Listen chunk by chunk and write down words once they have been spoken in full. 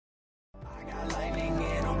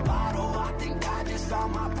think I just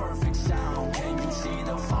found my perfect sound. Can you see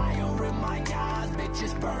the fire in my eyes? Bitch,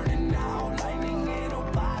 it's burning out. Lightning in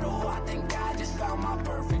a bottle. I think I just found my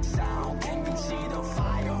perfect sound. Can you see the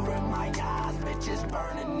fire in my eyes? Bitch, it's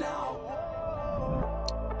burning out.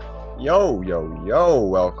 Yo,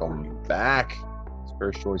 welcome back. It's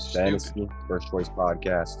First Choice Fantasy, First Choice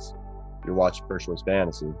Podcasts. You're watching First Choice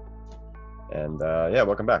Fantasy. And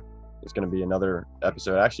welcome back. It's going to be another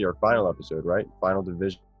episode, actually our final episode, right? Final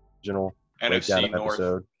divisional NFC North.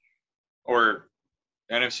 episode. Or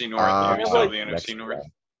NFC North, we saw the NFC North.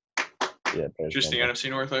 Yeah, just the NFC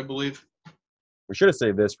North, I believe. We should have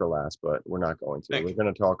saved this for last, but we're not going to. We're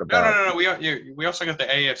going to talk about... No. We also got the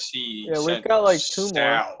AFC Yeah, we've got like two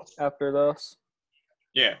South. more after this.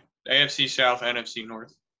 Yeah, AFC South, NFC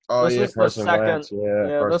North. Oh, this is the second.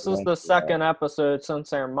 This is the second episode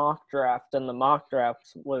since our mock draft, and the mock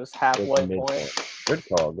draft was halfway point. Good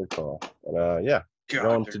call. But, God,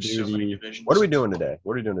 going to do What are we doing today?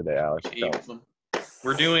 Alex? 8 of them.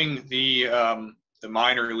 We're doing the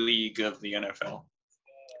minor league of the NFL.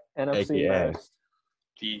 NFC AKA. most.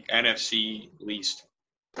 The NFC least.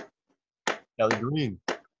 Kelly Green.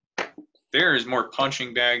 There is more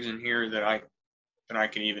punching bags in here than I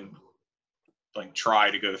can even try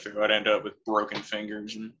to go through. I'd end up with broken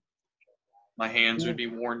fingers and my hands would be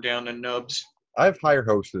worn down to nubs. I have higher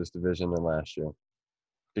hopes for this division than last year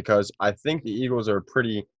because I think the Eagles are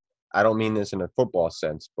pretty. I don't mean this in a football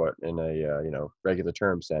sense, but in a regular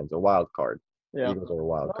term sense, a wild card. Yeah, The Eagles are a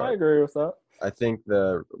wild card. I agree with that. I think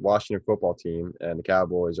the Washington football team and the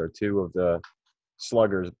Cowboys are two of the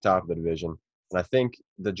sluggers at the top of the division. And I think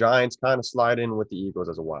the Giants kind of slide in with the Eagles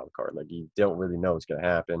as a wild card. You don't really know what's going to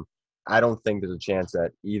happen. I don't think there's a chance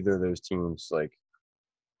that either of those teams,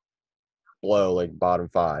 blow, bottom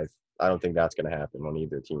five. I don't think that's going to happen on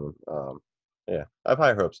either team. I have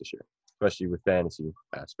high hopes this year, especially with fantasy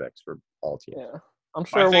aspects for all teams. Yeah. I'm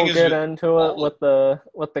sure we'll get into it with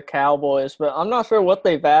the Cowboys, but I'm not sure what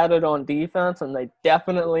they've added on defense, and they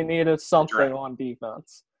definitely needed something on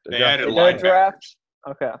defense. They added linebackers. Draft?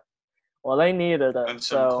 Okay. Well, they needed it. And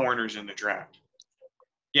some corners in the draft.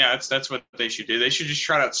 Yeah, that's what they should do. They should just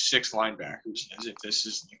trot out 6 linebackers as if this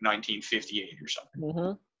is 1958 or something.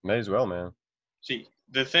 Mm-hmm. May as well, man. See,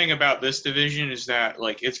 the thing about this division is that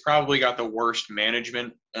it's probably got the worst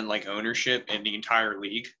management and ownership in the entire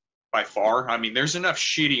league by far. I mean, there's enough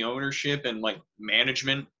shitty ownership and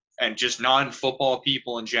management and just non-football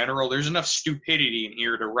people in general. There's enough stupidity in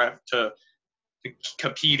here to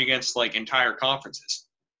compete against entire conferences.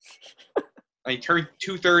 I mean,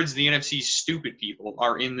 2/3 of the NFC's stupid people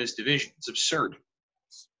are in this division. It's absurd.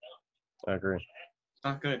 I agree. It's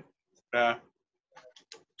not good.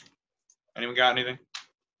 Anyone got anything?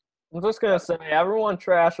 I'm just going to say, everyone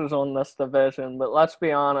trashes on this division, but let's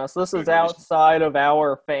be honest, this is outside of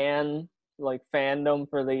our fandom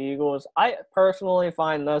for the Eagles. I personally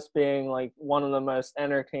find this being, one of the most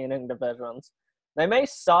entertaining divisions. They may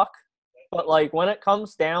suck, but, when it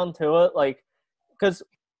comes down to it, because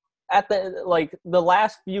at the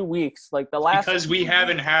last few weeks, because we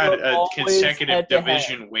haven't had a consecutive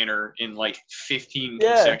division winner in 15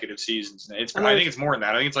 consecutive seasons. I think it's more than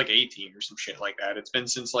that. I think it's 18 or some shit like that. It's been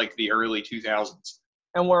since the early 2000s.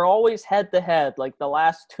 And we're always head to head. The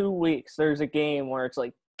last 2 weeks, there's a game where it's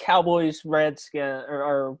Cowboys, Redskins,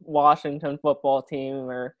 or Washington football team,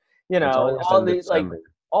 or all these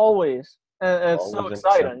always. And it's so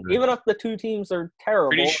exciting. Even if the two teams are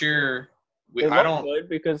terrible. Pretty sure. I don't good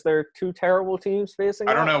because they're two terrible teams facing.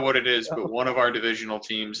 I don't know what it is, but one of our divisional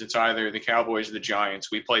teams, it's either the Cowboys or the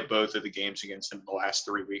Giants. We played both of the games against them the last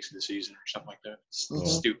 3 weeks of the season or something like that.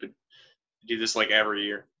 It's stupid. We do this every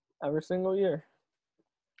year. Every single year.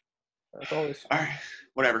 That's always. All right,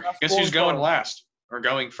 whatever. Guess who's going last or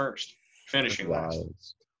going first? Finishing last.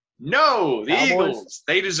 No, the Cowboys? Eagles.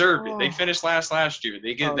 They deserved it. They finished last year.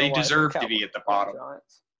 They deserve to be at the bottom.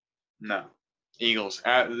 No. Eagles.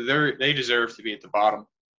 They deserve to be at the bottom.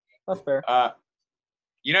 That's fair.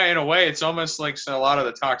 In a way, it's almost a lot of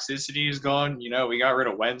the toxicity is gone. We got rid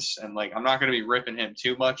of Wentz, and I'm not going to be ripping him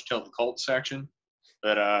too much till the Colts section,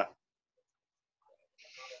 but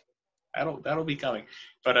that'll be coming.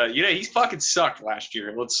 But he fucking sucked last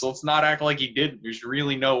year. Let's not act like he didn't. There's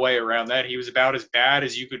really no way around that. He was about as bad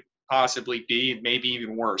as you could possibly be, maybe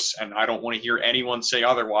even worse. And I don't want to hear anyone say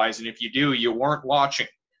otherwise. And if you do, you weren't watching.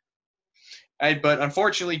 But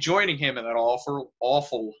unfortunately, joining him in that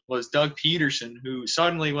awful was Doug Peterson, who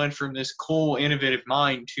suddenly went from this cool, innovative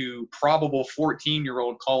mind to probable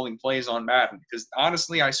 14-year-old calling plays on Madden. Because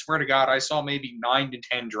honestly, I swear to God, I saw maybe 9 to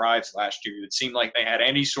 10 drives last year that seemed like they had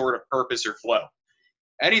any sort of purpose or flow.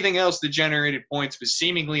 Anything else that generated points was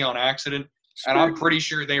seemingly on accident. And I'm pretty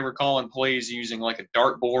sure they were calling plays using like a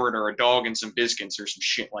dartboard or a dog and some biscuits or some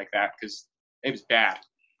shit like that because it was bad.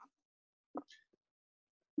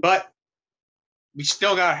 But we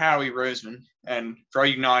still got Howie Roseman, and for all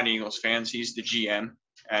you non-Eagles fans, he's the GM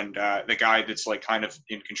and the guy that's like kind of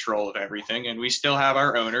in control of everything. And we still have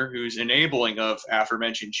our owner, who's enabling of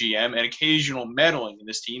aforementioned GM, and occasional meddling in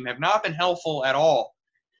this team have not been helpful at all.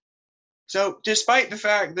 So, despite the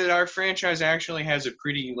fact that our franchise actually has a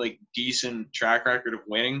pretty like decent track record of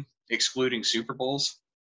winning, excluding Super Bowls,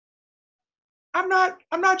 I'm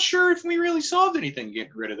not sure if we really solved anything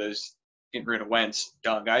getting rid of Wentz,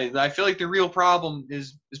 Doug. I feel like the real problem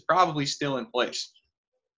is probably still in place.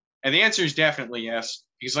 And the answer is definitely yes.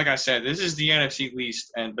 Because like I said, this is the NFC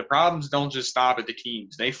least, and the problems don't just stop at the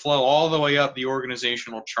teams. They flow all the way up the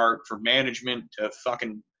organizational chart from management to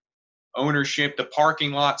fucking ownership. The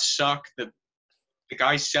parking lots suck. The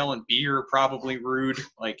guys selling beer are probably rude.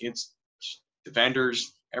 Like it's the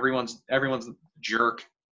vendors. Everyone's a jerk.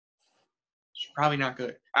 It's probably not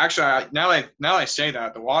good. Actually, now I say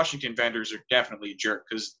that, the Washington vendors are definitely a jerk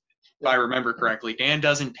because if I remember correctly, Dan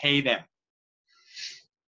doesn't pay them.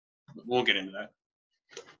 We'll get into that.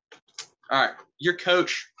 All right, your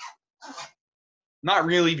coach. Not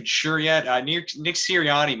really even sure yet. Nick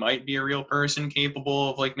Sirianni might be a real person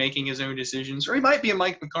capable of like making his own decisions, or he might be a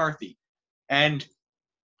Mike McCarthy. And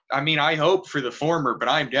I mean, I hope for the former, but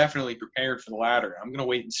I'm definitely prepared for the latter. I'm gonna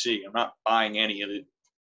wait and see. I'm not buying any of it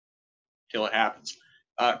till it happens.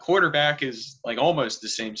 Quarterback is like almost the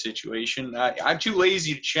same situation. I'm too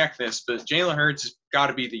lazy to check this, but Jalen Hurts has got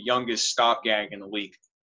to be the youngest stopgag in the league.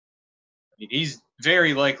 I mean, he's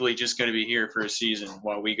very likely just going to be here for a season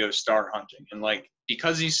while we go star hunting. And like,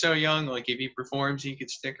 because he's so young, like if he performs, he could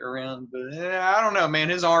stick around. But I don't know, man.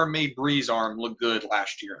 His arm made Bree's arm look good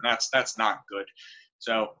last year, and that's not good.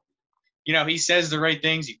 So, you know, he says the right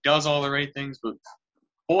things, he does all the right things, but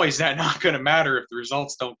boy, is that not going to matter if the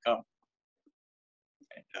results don't come.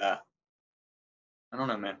 And, I don't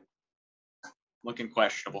know, man. Looking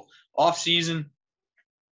questionable. Off season,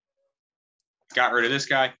 got rid of this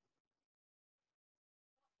guy.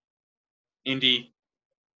 Indy,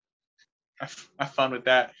 have fun with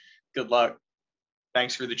that. Good luck.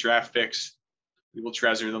 Thanks for the draft picks. We will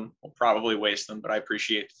treasure them. We'll probably waste them, but I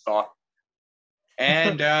appreciate the thought.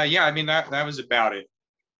 And yeah, I mean that was about it.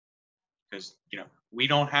 Because you know we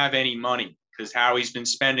don't have any money because Howie's been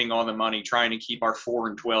spending all the money trying to keep our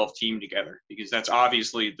 4-12 team together. Because that's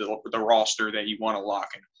obviously the roster that you want to lock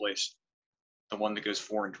into place, the one that goes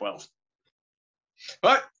 4-12.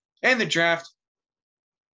 But in the draft,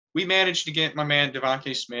 we managed to get my man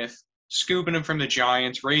Devontae Smith, scooping him from the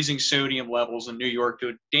Giants, raising sodium levels in New York to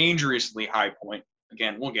a dangerously high point.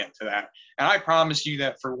 Again, we'll get to that. And I promise you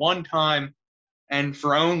that for one time, and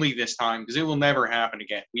for only this time, because it will never happen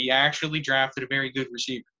again, we actually drafted a very good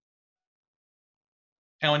receiver.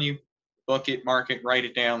 Telling you, book it, mark it, write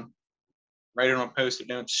it down, write it on a Post-it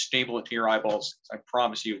note, staple it to your eyeballs. I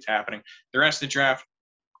promise you it's happening. The rest of the draft,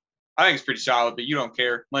 I think it's pretty solid, but you don't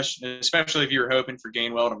care, especially if you were hoping for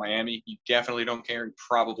Gainwell to Miami. You definitely don't care. You're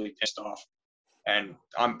probably pissed off. And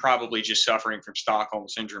I'm probably just suffering from Stockholm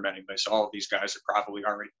Syndrome anyway, so all of these guys are probably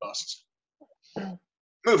already busts.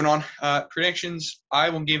 Moving on, predictions. I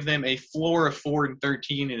will give them a floor of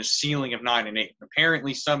 4-13 and a ceiling of 9-8.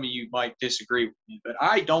 Apparently, some of you might disagree with me, but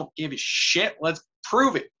I don't give a shit. Let's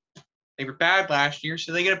prove it. They were bad last year,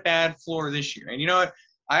 so they get a bad floor this year. And you know what?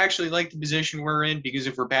 I actually like the position we're in because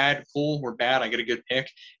if we're bad, cool. We're bad, I get a good pick.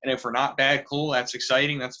 And if we're not bad, cool. That's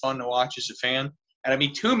exciting. That's fun to watch as a fan. And I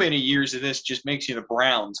mean, too many years of this just makes you the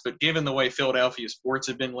Browns. But given the way Philadelphia sports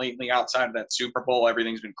have been lately, outside of that Super Bowl,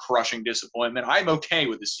 everything's been crushing disappointment. I'm okay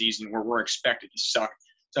with a season where we're expected to suck.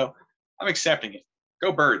 So I'm accepting it.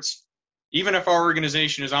 Go Birds. Even if our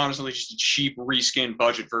organization is honestly just a cheap, reskinned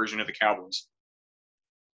budget version of the Cowboys.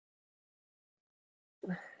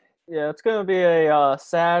 Yeah, it's going to be a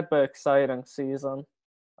sad but exciting season,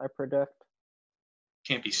 I predict.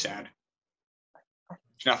 Can't be sad.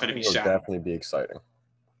 There's nothing to be It'll sad. definitely be exciting.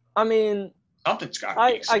 I mean, Something's got to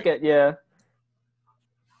be exciting. I get, yeah.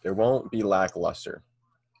 It won't be lackluster.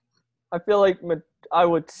 I feel like I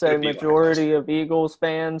would say Could be majority of Eagles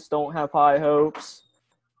fans don't have high hopes.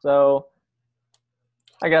 So,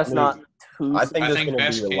 I guess not too. I think I there's think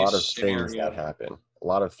going to be a lot of best case things scenario- that happen. A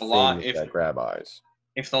lot of lot- things if- that grab eyes.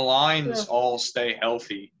 If the lines all stay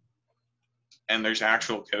healthy and there's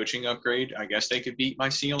actual coaching upgrade, I guess they could beat my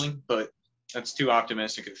ceiling, but that's too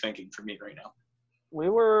optimistic of thinking for me right now. We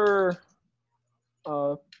were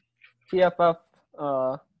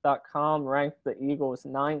PFF.com ranked the Eagles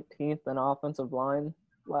 19th in offensive line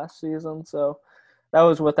last season, so that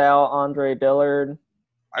was without Andre Dillard.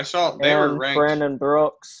 I saw they were and ranked. Brandon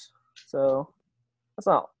Brooks. So that's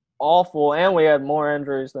not awful. And we had more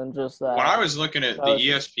injuries than just that. When I was looking at That the was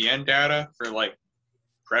just- ESPN data for like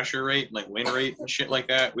pressure rate, like win rate and shit like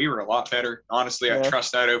that, we were a lot better. Honestly, I Yeah.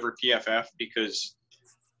 trust that over PFF because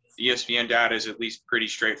ESPN data is at least pretty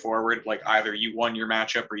straightforward. Like either you won your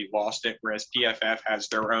matchup or you lost it, whereas PFF has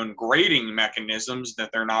their own grading mechanisms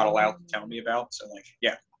that they're not allowed to tell me about. So like,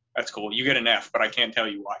 yeah, that's cool. You get an F, but I can't tell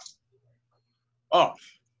you why.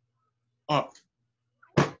 Oh,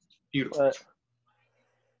 beautiful. But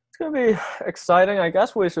it's gonna be exciting. I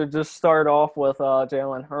guess we should just start off with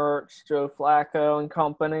Jalen Hurts, Joe Flacco, and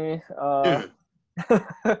company.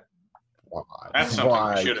 Dude, Why? that's something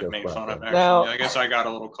Why we should have Joe made fun of, Flacco? actually. Now- I guess I got a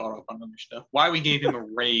little caught up on other stuff. Why we gave him a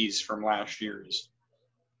raise from last year is,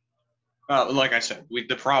 like I said,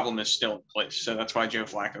 the problem is still in place. So that's why Joe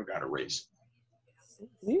Flacco got a raise.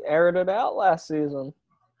 He aired it out last season.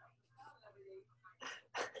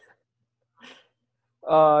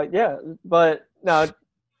 Yeah, but no,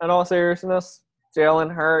 in all seriousness,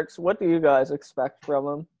 Jalen Hurts, what do you guys expect from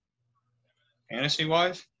him?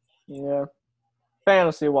 Fantasy-wise, Yeah,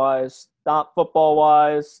 fantasy wise, not football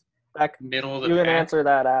wise. middle of the You can pack. answer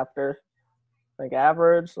that after. Like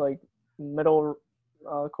average, like middle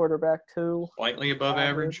quarterback 2. Slightly above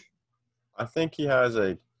average. I think he has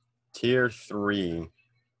a tier 3.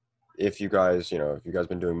 If you guys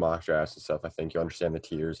been doing mock drafts and stuff, I think you understand the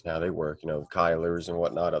tiers and how they work. Kylers and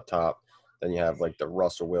whatnot up top. Then you have like the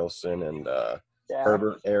Russell Wilson and Yeah.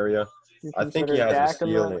 Herbert area. You I think he consider has a Dak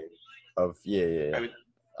in that? ceiling of I would-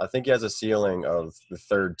 I think he has a ceiling of the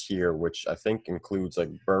 3rd tier, which I think includes like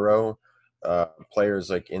Burrow, players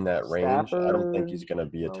like in that range. I don't think he's Stafford, going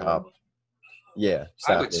to be a no. top. Yeah,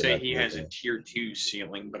 I would Stafford, say that he has a division. tier 2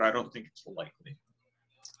 ceiling, but I don't think it's likely.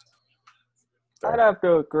 I'd have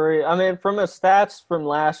to agree. I mean, from his stats from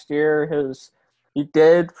last year, he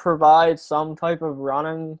did provide some type of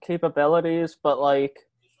running capabilities, but like,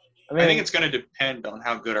 I mean, I think it's going to depend on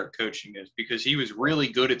how good our coaching is because he was really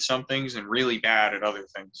good at some things and really bad at other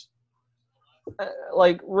things.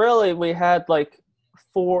 like really, we had like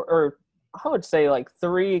 4 or I would say like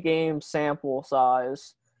 3 game sample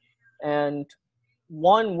size, and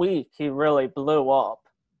 1 week he really blew up,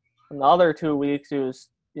 and the other 2 weeks he was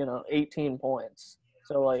 18 points.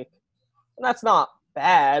 So like, and that's not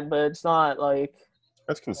bad, but it's not like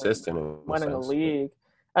That's consistent in a winning a sense. league.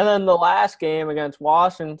 And then the last game against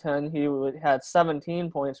Washington, he had 17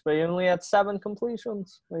 points, but he only had 7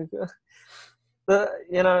 completions. Like,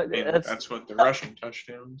 it's That's what the rushing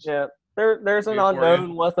touchdowns. yeah. There's an Good for you.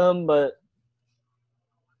 unknown with him, but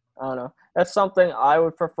I don't know. That's something I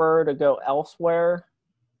would prefer to go elsewhere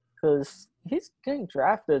because he's getting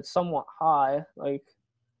drafted somewhat high. Like,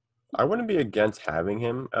 I wouldn't be against having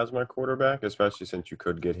him as my quarterback, especially since you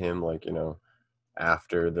could get him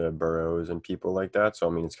after the Burrows and people like that. So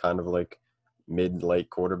I mean, it's kind of like mid-late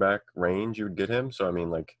quarterback range you would get him. So I mean,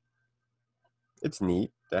 like, it's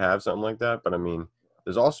neat to have something like that, but I mean,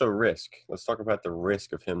 there's also risk. Let's talk about the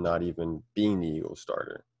risk of him not even being the Eagles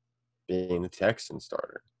starter, being the Texans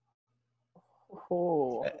starter.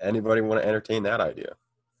 oh, Anybody want to entertain that idea?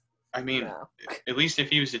 I mean, no. at least if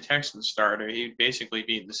he was a Texans starter, he'd basically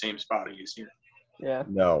be in the same spot he is here. Yeah.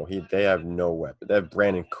 No, they have no weapon. They have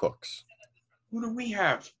Brandon Cooks. Who do we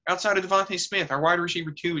have? Outside of Devontae Smith, our wide receiver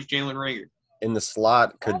 2 is Jalen Reagor. In the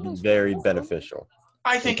slot could be very beneficial.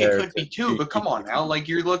 I think it Compared could be to too, but come on TT. now. Like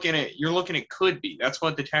you're looking at could be. That's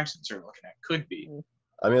what the Texans are looking at. Could be.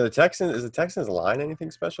 I mean, is the Texans line anything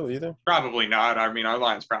special either? Probably not. I mean, our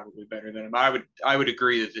line's probably better than him. I would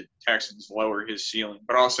agree that the Texans lower his ceiling,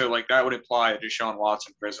 but also like that would imply a Deshaun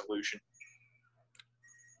Watson resolution.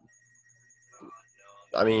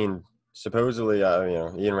 I mean, supposedly,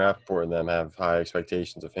 Ian Rappaport and them have high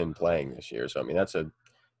expectations of him playing this year. So I mean,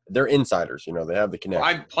 they're insiders. They have the connection.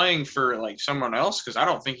 I'm playing for like someone else because I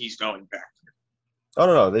don't think he's going back. Oh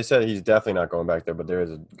no, they said he's definitely not going back there, but there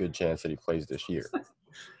is a good chance that he plays this year.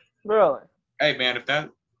 Really? Hey man, if that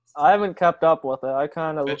I haven't kept up with it. I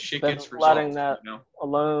kind of shit been gets letting resolved, that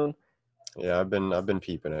alone. Yeah, I've been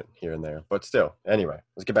peeping it here and there, but still. Anyway,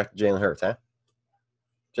 let's get back to Jalen Hurts, huh?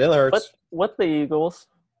 Jalen Hurts With the Eagles.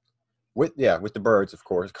 with the Birds, of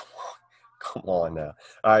course. Come on now.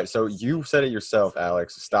 All right, so you said it yourself,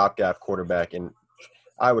 Alex. Stopgap quarterback, and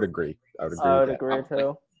I would agree. I would agree. I with would that, agree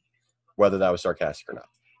too. whether that was sarcastic or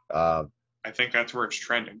not. I think that's where it's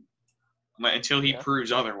trending. Until he Yeah.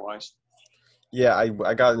 proves otherwise. Yeah,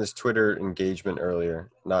 I got in this Twitter engagement earlier,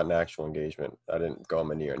 not an actual engagement. I didn't go on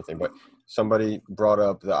my knee or anything, but somebody brought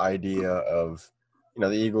up the idea of, the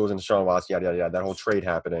Eagles and Deshaun Watson, yada, yada, yada, that whole trade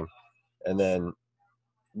happening. And then,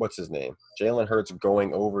 what's his name? Jalen Hurts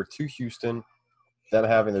going over to Houston them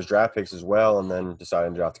having those draft picks as well and then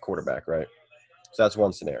deciding to draft the quarterback, right? So that's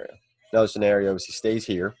one scenario. Another scenario is he stays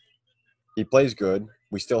here. He plays good.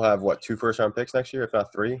 We still have, 2 first-round picks next year, if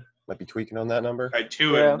not 3? Might be tweaking on that number. At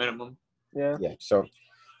 2 at a minimum. Yeah. Yeah, so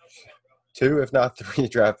 2, if not 3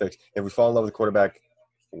 draft picks. If we fall in love with the quarterback,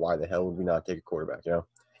 why the hell would we not take a quarterback, So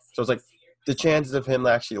it's like the chances of him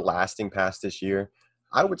actually lasting past this year,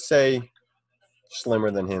 I would say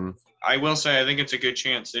slimmer than him. I will say I think it's a good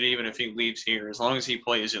chance that even if he leaves here, as long as he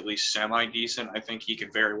plays at least semi-decent, I think he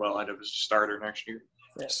could very well end up as a starter next year.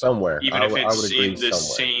 Somewhere. Even I if would it's agree in the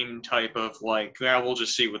somewhere. same type of we'll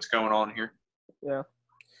just see what's going on here. Yeah.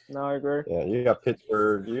 No, I agree. Yeah, you got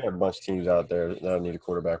Pittsburgh. You have a bunch of teams out there that don't need a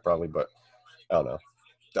quarterback probably, but I don't know.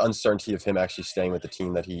 The uncertainty of him actually staying with the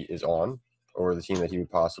team that he is on or the team that he would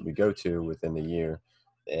possibly go to within the year,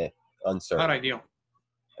 uncertain. Not ideal.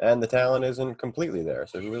 And the talent isn't completely there,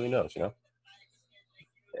 so who really knows, Yeah.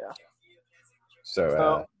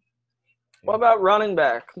 So, what about running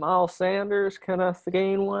back? Miles Sanders, Kenneth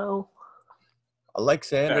Gainwell? I like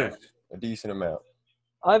Sanders a decent amount.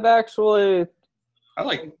 I've actually I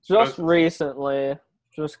like just both. recently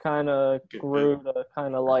just kind of Good grew to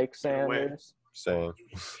kind of like Good way. Sanders. Same.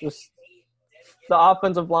 Just the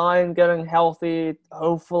offensive line getting healthy,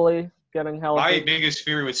 hopefully getting healthy. My biggest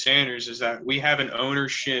fear with Sanders is that we have an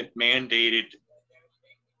ownership mandated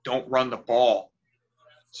don't run the ball.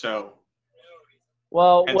 So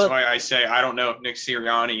that's why I say I don't know if Nick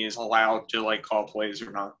Sirianni is allowed to call plays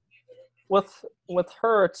or not. With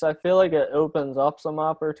Hurts, I feel like it opens up some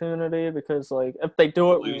opportunity because if they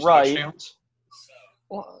do it right,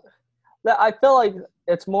 I feel like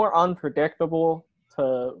it's more unpredictable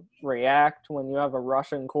to react when you have a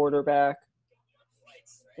rushing quarterback.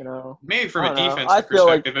 Maybe from a defensive I feel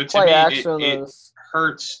perspective, like but play to action me, it is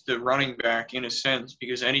hurts the running back in a sense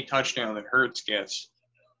because any touchdown that Hurts gets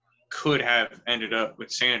could have ended up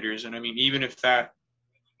with Sanders. And I mean, even if that,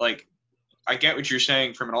 I get what you're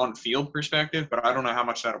saying from an on-field perspective, but I don't know how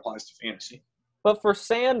much that applies to fantasy. But for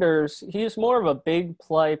Sanders, he's more of a big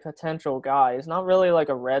play potential guy. He's not really like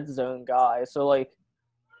a red zone guy. So I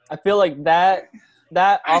feel like that.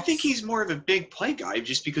 I think he's more of a big play guy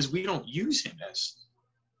just because we don't use him as.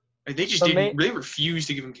 They just didn't. They refused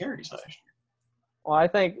to give him carries last year. Well, I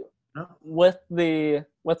think with the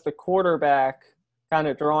quarterback kind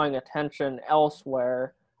of drawing attention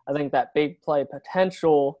elsewhere, I think that big play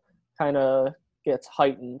potential kind of gets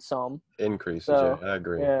heightened some. Increases, so, yeah, I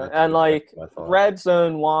agree. Yeah, and red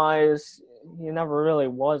zone wise, he never really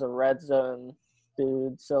was a red zone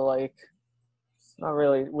dude. So not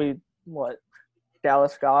really.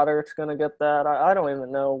 Dallas Goedert's gonna get that. I don't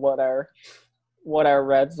even know what our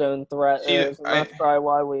red zone threat is. And that's probably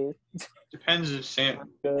why we. Depends if Sanders.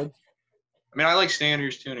 Good. I mean, I like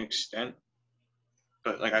Sanders to an extent.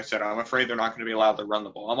 But like I said, I'm afraid they're not going to be allowed to run the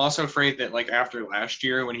ball. I'm also afraid that after last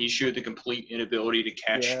year when he showed the complete inability to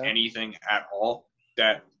catch anything at all,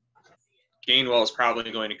 that Gainwell is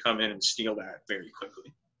probably going to come in and steal that very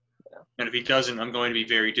quickly. Yeah. And if he doesn't, I'm going to be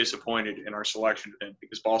very disappointed in our selection of him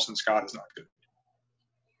because Boston Scott is not good.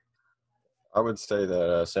 I would say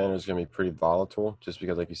that Sanders is going to be pretty volatile just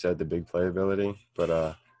because, like you said, the big playability.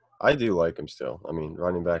 But I do like him still. I mean,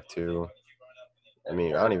 running back too. I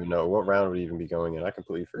mean, I don't even know what round would he even be going in. I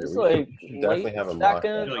completely forget. He's definitely have a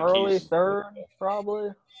second, early third,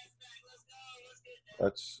 probably.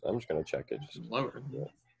 I'm just gonna check it. Just lower. Yeah.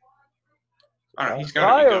 I don't know. He's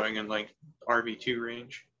got to be going in RB2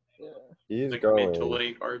 range. Yeah. He is going mid to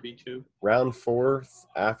late RB2. Round 4th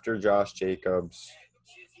after Josh Jacobs,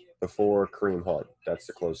 before Kareem Hunt. That's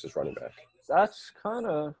the closest running back. That's kind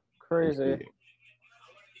of crazy.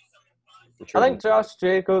 I think Josh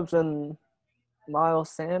Jacobs and Miles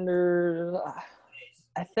Sanders,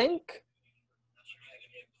 I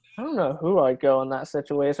don't know who I'd go in that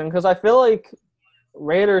situation because I feel like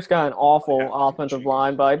Raiders got an awful offensive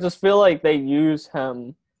line, but I just feel like they use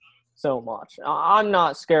him so much. I'm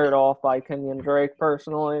not scared off by Kenyon Drake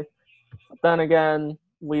personally. But then again,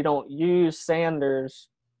 we don't use Sanders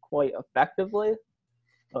quite effectively,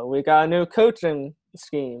 but we got a new coaching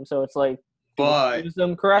scheme, so it's but use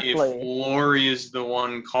them correctly. If Laurie is the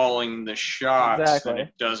one calling the shots, then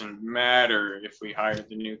it doesn't matter if we hire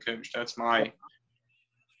the new coach. That's my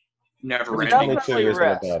never-ending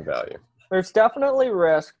bad value. There's definitely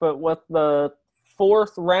risk, but with the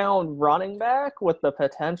 4th round running back with the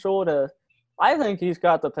potential to – I think he's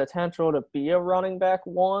got the potential to be a running back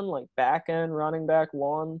 1, back-end running back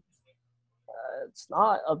 1. It's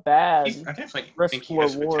not a bad I definitely think he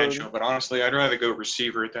has potential, but honestly, I'd rather go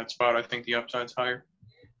receiver at that spot. I think the upside's higher.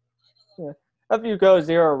 Yeah. If you go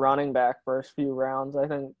 0 running back first few rounds, I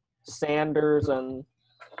think Sanders and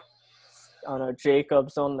I don't know,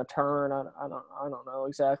 Jacobs on the turn. I don't know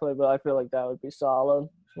exactly, but I feel like that would be solid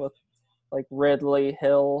with like Ridley,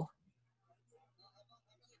 Hill.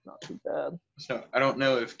 Not too bad. So I don't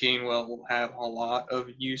know if Gainwell will have a lot of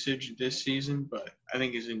usage this season, but I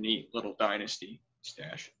think he's a neat little dynasty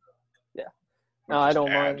stash. Yeah. Or No, I just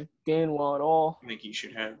don't add. mind Gainwell at all. I think he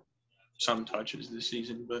should have some touches this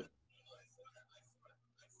season, but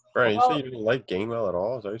Brandon, you Well- said you didn't like Gainwell at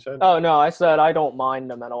all? Is that what you said? Oh no, I said I don't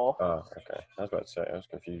mind him at all. Oh, okay. I was about to say. I was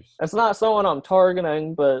confused. It's not someone I'm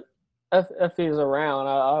targeting, but if he's around,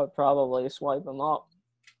 I would probably swipe him up.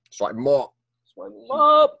 Swipe more. Swipe him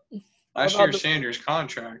up. last about year the- Sanders'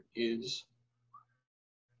 contract is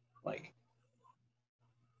like,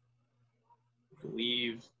 I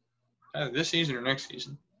believe, this season or next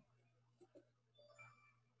season.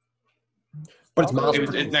 But it's Miles It was-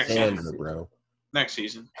 freaking next Sanders, season. bro. Next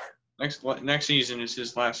season. Next season is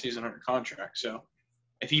his last season under contract. So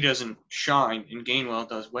if he doesn't shine and Gainwell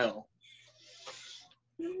does well,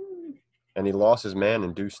 And he lost his man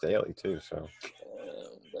in Deuce Staley, too, so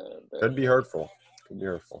could be hurtful. Could be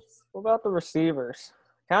hurtful. What about the receivers?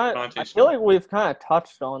 I Devontae feel Smith. like we've kind of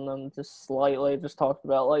touched on them just slightly. Just talked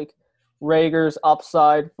about like Rager's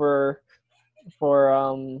upside for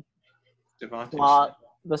Devontae slot,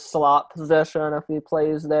 the slot position if he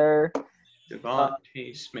plays there. Smith.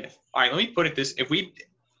 Devontae Smith. All right, let me put it this: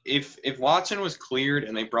 if Watson was cleared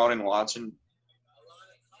and they brought in Watson,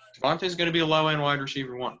 Devontae's going to be a low end wide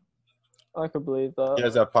receiver one. I could believe that. He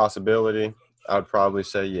has that possibility. I would probably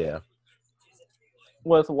say, yeah.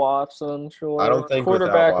 With Watson, sure. I don't think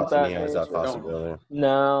quarterback without with Watson he has that nature. possibility.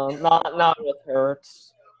 No, not with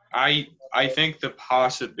Hurts. I think the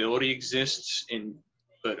possibility exists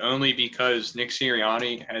but only because Nick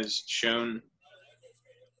Sirianni has shown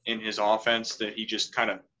in his offense that he just kind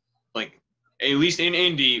of like, at least in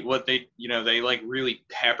Indy, what they like really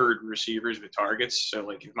peppered receivers with targets. So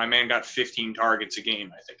like if my man got 15 targets a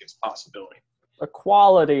game, I think it's a possibility. The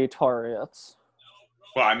quality targets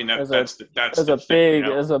Well, I mean that's is the a thing, big you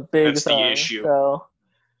know? is a big That's the thing. issue. So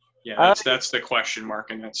Yeah, that's the question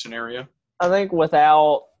mark in that scenario. I think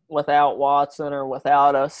without Watson or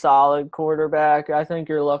without a solid quarterback, I think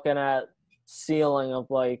you're looking at ceiling of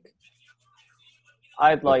like,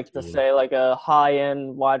 I'd like to 15. say like a high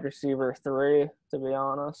end wide receiver 3, to be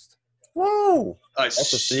honest. Woo! A That's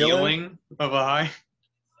a ceiling? ceiling of a high. I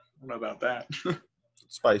don't know about that.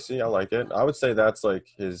 Spicy. I like it. I would say that's like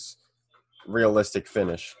his realistic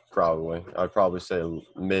finish, probably. I'd probably say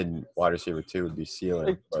mid wide receiver 2 would be ceiling.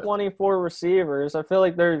 Like But 24 receivers. I feel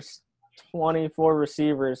like there's 24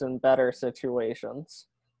 receivers in better situations.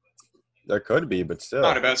 there could be, but still.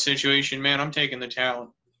 Not about situation, man. I'm taking the talent.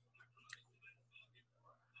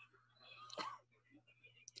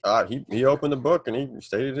 He opened the book and he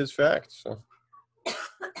stated his facts. So. I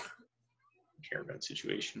don't care about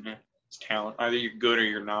situation, man. It's talent. Either you're good or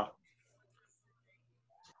you're not.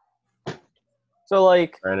 So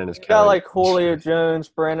like Brandon is you got counting. like Julio Jones,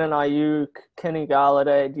 Brandon Ayuk, Kenny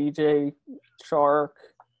Galladay, DJ Chark,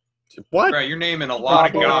 What? Right, you're naming a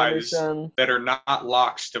lot Robbie of guys Anderson. that are not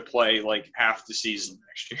locks to play like half the season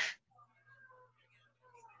next year.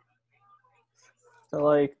 So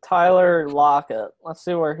like Tyler Lockett. Let's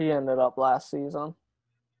see where he ended up last season.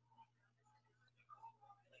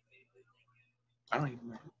 I don't even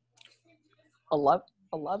know.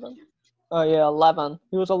 11? Oh yeah, 11.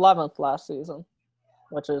 He was 11th last season,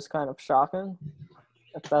 which is kind of shocking.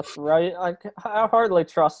 If that's right, I hardly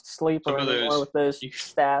trust Sleeper Some of anymore those- with those you-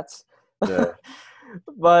 stats. Yeah.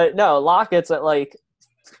 But no, Lockett's at like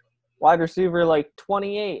wide receiver like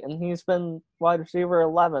 28, and he's been wide receiver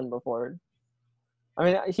 11 before. I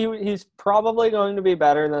mean, he's probably going to be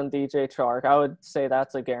better than DJ Chark. I would say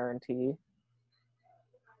that's a guarantee.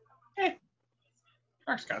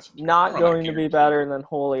 Chark's got some- I Not don't know about going to be guarantee. better than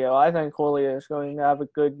Julio. I think Julio is going to have a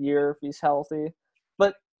good year if he's healthy.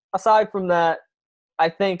 But aside from that, I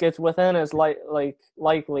think it's within his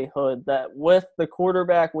likelihood that with the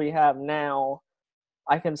quarterback we have now,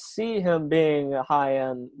 I can see him being a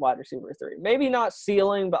high-end wide receiver 3. Maybe not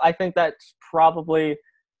ceiling, but I think that's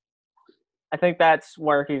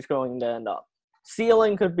where he's going to end up.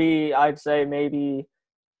 Ceiling could be, I'd say, maybe,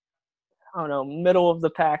 I don't know, middle of the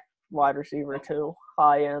pack wide receiver 2,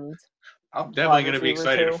 high-end. I'm definitely going to be receiver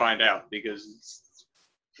excited to too. find out because it's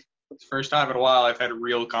the first time in a while I've had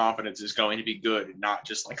real confidence it's going to be good and not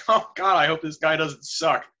just like, oh, God, I hope this guy doesn't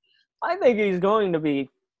suck. I think he's going to be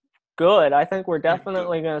good. I think we're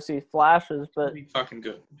definitely going to see flashes, but It'll be fucking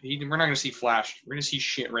good. We're not going to see flash. We're going to see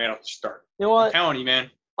shit right off the start. you know I'm what? telling you, man.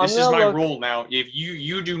 I'm This is gonna my look- rule now. If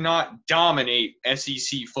you do not dominate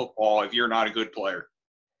SEC football if you're not a good player.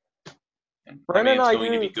 And, Brandon it's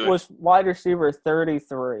going to be Ayuk good. was wide receiver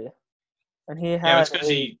 33, and he Yeah, had that's because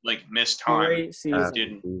a he missed time. great season.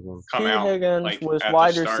 Didn't Season. come T. out Higgins was at the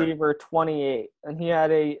wide start. receiver 28, and he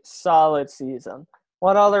had a solid season.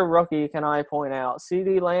 What other rookie can I point out?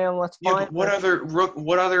 CeeDee Lamb, let's Yeah, find but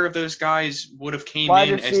what other of those guys would have came Wide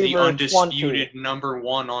in as the receiver undisputed 20. number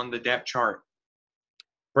one on the depth chart?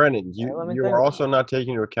 Brendan, let me you think are about also not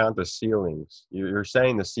taking into account the ceilings. You're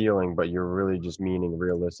saying the ceiling, but you're really just meaning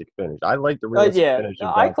realistic finish. I like the realistic yeah, finish. Of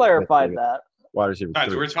I Devontae Smith clarified being that. wide receiver Guys,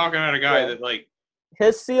 3. we're talking about a guy Yeah. that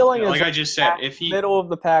His ceiling is like I just said, if he middle of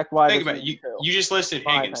the pack wide think receiver about it, two. you just listed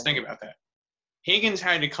My Higgins. Think opinion. about that. Higgins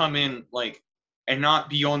had to come in and not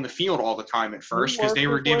be on the field all the time at first because they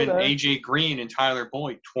were worked his way giving there. AJ Green and Tyler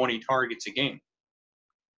Boyd 20 targets a game.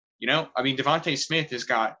 Devontae Smith has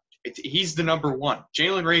got he's the number one.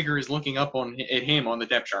 Jalen Reagor is looking up at him on the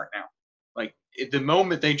depth chart now. The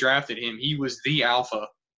moment they drafted him, he was the alpha,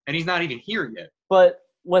 and he's not even here yet. But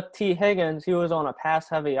with T. Higgins, he was on a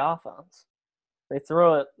pass-heavy offense. They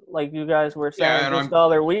throw it like you guys were saying and just I'm the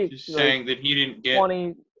other week. Just saying that he didn't get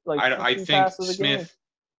 20, I 50 think passes a game. Smith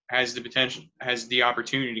has the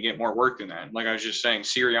opportunity to get more work than that. Like I was just saying,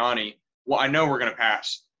 Sirianni. Well, I know we're going to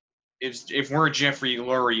pass. If we're a Jeffrey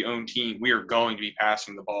Lurie owned team, we are going to be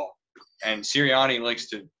passing the ball. And Sirianni likes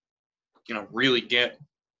to, really get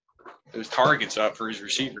those targets up for his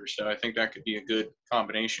receivers. So I think that could be a good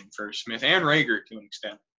combination for Smith and Reagor to an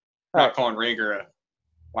extent. All Not right. calling Reagor a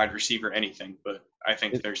wide receiver anything, but I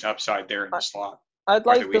think there's upside there in the slot. I'd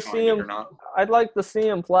whether like we to find see it him. or not. I'd like to see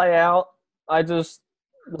him play out.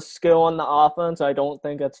 The skill on the offense, I don't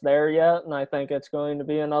think it's there yet, and I think it's going to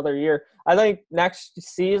be another year. I think next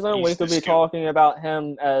season He's we could the be skill. talking about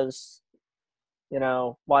him as,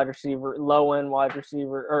 wide receiver, low end wide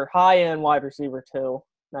receiver, or high end wide receiver 2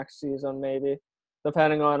 next season, maybe,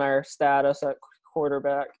 depending on our status at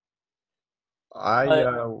quarterback. What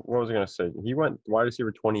was I going to say? He went wide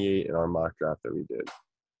receiver 28 in our mock draft that we did,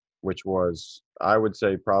 which was, I would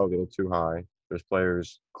say, probably a little too high. There's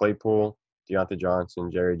players, Claypool, Deontay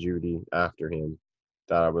Johnson, Jerry Jeudy after him,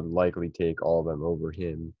 that I would likely take all of them over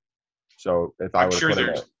him. So if I I'm would sure put him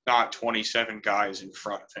there's not 27 guys in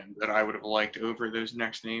front of him that I would have liked over those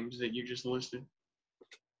next names that you just listed.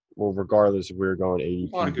 well, regardless if we were going A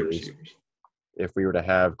lot of good 80 days, receivers. if we were to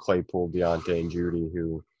have Claypool, Deontay, and Jeudy,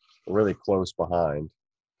 who were really close behind,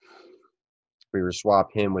 if we were to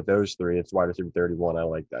swap him with those three, it's wide receiver 31. I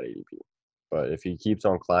like that ADP. But if he keeps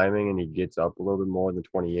on climbing and he gets up a little bit more than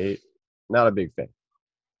 28, not a big fan.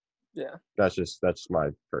 Yeah. That's just my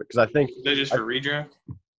because I think Is that just for redraft?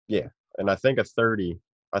 Yeah, and I think at 30,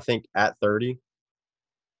 at 30,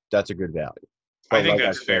 that's a good value. But I think like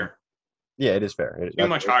that's said, fair. Yeah, it is fair. Too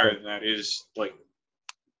much higher than that is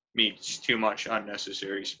means too much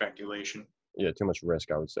unnecessary speculation. Yeah, too much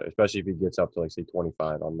risk, I would say, especially if he gets up to say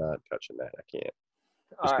 25. I'm not touching that. I can't,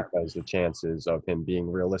 just because the chances of him being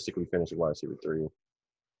realistically finished at wide receiver 3.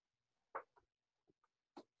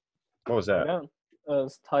 What was that? Yeah, it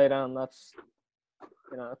was tight end. That's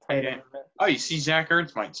tight end. Oh, you see, Zach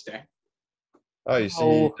Ertz might stay. Oh, you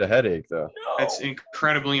see the headache though. That's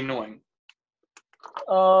incredibly annoying.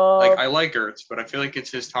 I like Ertz, but I feel like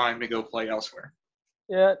it's his time to go play elsewhere.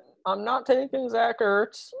 Yeah, I'm not taking Zach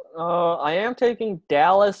Ertz. I am taking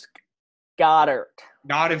Dallas Goedert.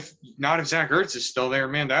 Not if Zach Ertz is still there,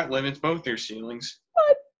 man. That limits both their ceilings.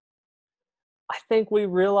 But I think we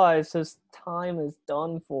realize his time is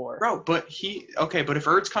done for. Bro, but if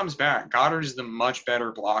Ertz comes back, Goddard is the much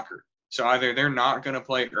better blocker. So either they're not going to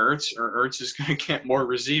play Ertz or Ertz is going to get more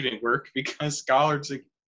receiving work because Goddard's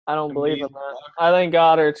I don't believe in that. I think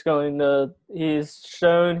Goddard's he's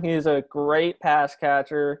shown he's a great pass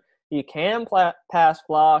catcher. He can pass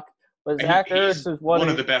block, but Zach Ertz is one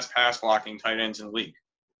of the best pass blocking tight ends in the league.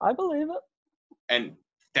 I believe it. And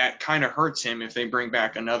that kind of hurts him if they bring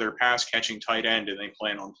back another pass catching tight end and they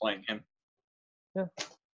plan on playing him. Yeah.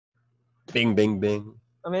 Bing, bing, bing.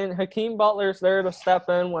 I mean, Hakeem Butler's there to step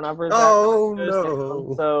in whenever. Oh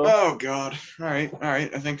no! So. Oh God! All right.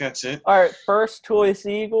 I think that's it. All right, first choice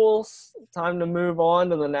Eagles. Time to move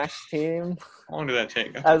on to the next team. How long did that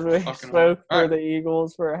take? As we spoke for the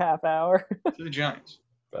Eagles for a half hour. To the Giants.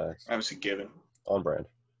 Facts. That was a given. On brand.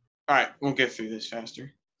 All right, we'll get through this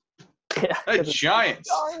faster. Yeah. The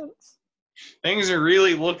Giants. Things are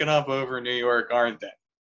really looking up over New York, aren't they?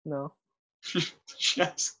 No.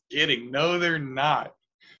 Just kidding. No, they're not.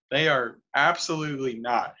 They are absolutely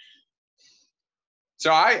not.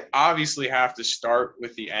 So I obviously have to start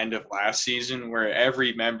with the end of last season, where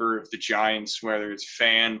every member of the Giants, whether it's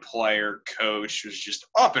fan, player, coach, was just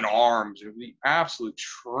up in arms over the absolute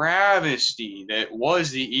travesty that was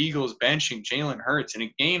the Eagles benching Jalen Hurts in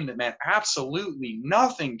a game that meant absolutely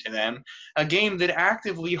nothing to them, a game that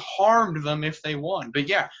actively harmed them if they won. But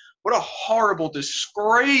yeah, what a horrible,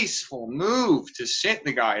 disgraceful move to sit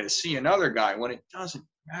the guy to see another guy when it doesn't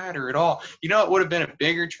matter at all. You know, it would have been a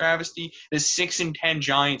bigger travesty: the 6-10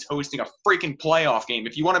 Giants hosting a freaking playoff game.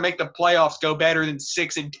 If you want to make the playoffs, go better than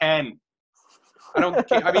 6-10.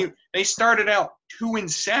 I mean, they started out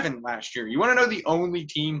 2-7 last year. You want to know the only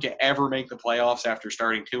team to ever make the playoffs after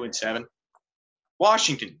starting 2-7?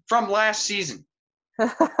 Washington, from last season.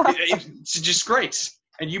 It's a disgrace.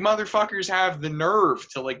 And you motherfuckers have the nerve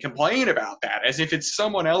to like complain about that as if it's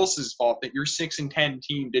someone else's fault that your 6-10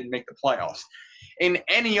 team didn't make the playoffs. In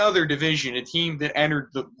any other division, a team that entered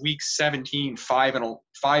the week 17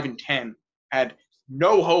 5-10 had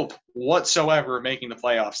no hope whatsoever of making the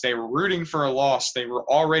playoffs. They were rooting for a loss. They were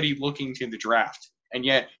already looking to the draft. And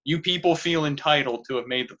yet you people feel entitled to have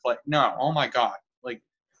made the play. No, oh my God. Like,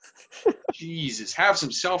 Jesus, have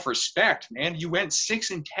some self-respect, man. You went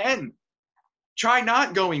 6-10. Try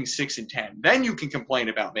not going 6-10. Then you can complain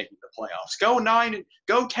about making the playoffs. Go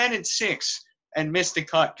 10-6 and miss the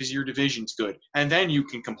cut because your division's good, and then you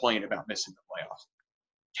can complain about missing the playoffs.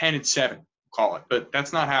 10-7, call it, but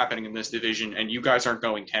that's not happening in this division, and you guys aren't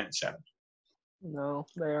going 10-7. No,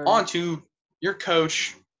 they are. On to your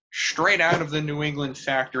coach, straight out of the New England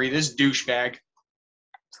factory, this douchebag.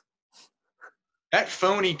 That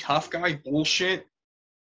phony tough guy bullshit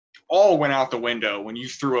all went out the window when you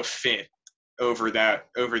threw a fit over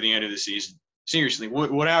the end of the season. Seriously,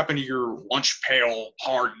 what happened to your lunch pail,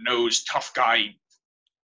 hard-nosed, tough guy?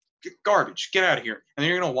 Garbage. Get out of here. And then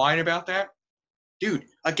you're going to whine about that? Dude,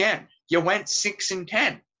 again, you went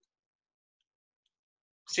 6-10.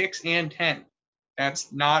 6-10.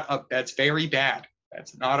 That's very bad.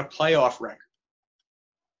 That's not a playoff record.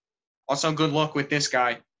 Also, good luck with this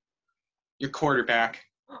guy, your quarterback.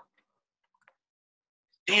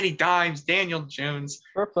 Danny Dimes, Daniel Jones.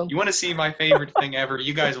 You want to see my favorite thing ever?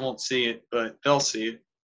 You guys won't see it, but they'll see it.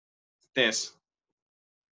 This.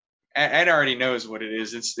 Ed already knows what it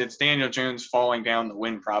is. It's Daniel Jones falling down the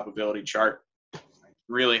win probability chart. I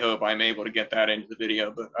really hope I'm able to get that into the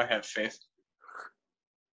video, but I have faith.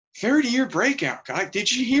 Third-year breakout guy. Did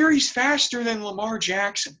you hear he's faster than Lamar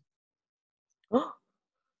Jackson?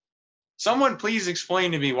 Someone please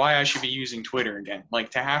explain to me why I should be using Twitter again.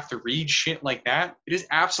 Like, to have to read shit like that, it is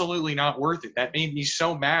absolutely not worth it. That made me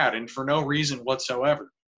so mad, and for no reason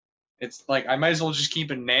whatsoever. It's like I might as well just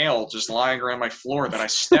keep a nail just lying around my floor that I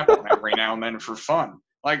step on every now and then for fun.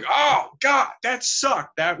 Like, oh, God, that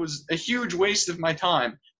sucked. That was a huge waste of my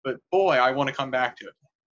time. But, boy, I want to come back to it.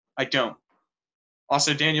 I don't.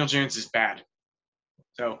 Also, Daniel Jones is bad.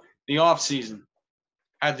 So, the offseason.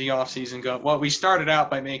 How'd the offseason go? Well, we started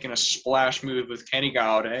out by making a splash move with Kenny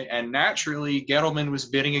Golladay, and naturally, Gettleman was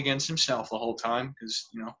bidding against himself the whole time because,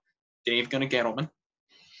 Dave gonna Gettleman.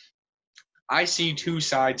 I see two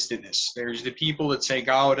sides to this. There's the people that say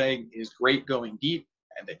Golladay is great going deep,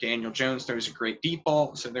 and that Daniel Jones throws a great deep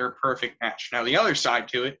ball, so they're a perfect match. Now, the other side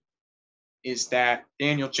to it is that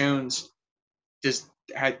Daniel Jones does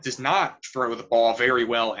not throw the ball very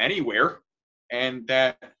well anywhere, and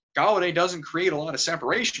that Golladay doesn't create a lot of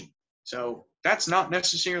separation. So that's not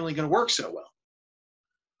necessarily going to work so well.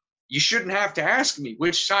 You shouldn't have to ask me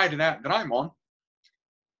which side of that I'm on.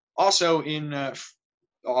 Also, in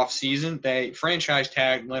off-season, they franchise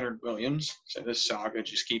tagged Leonard Williams, so this saga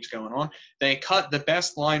just keeps going on. They cut the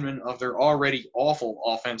best lineman of their already awful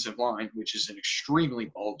offensive line, which is an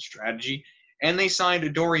extremely bold strategy, and they signed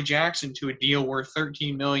Adoree Jackson to a deal worth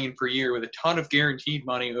 $13 million per year with a ton of guaranteed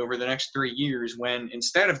money over the next 3 years, when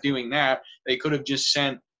instead of doing that, they could have just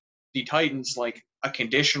sent the Titans like a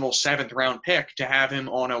conditional 7th-round pick to have him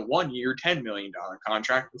on a 1-year, $10 million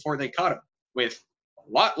contract before they cut him, with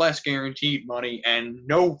a lot less guaranteed money and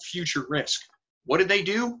no future risk. What did they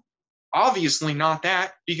do? Obviously not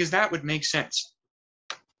that, because that would make sense.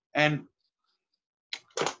 And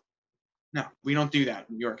no, we don't do that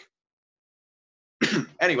in New York.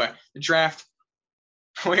 Anyway, the draft,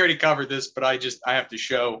 we already covered this, but I have to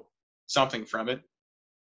show something from it.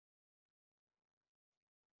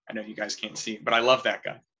 I know you guys can't see it, but I love that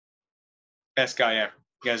guy. Best guy ever.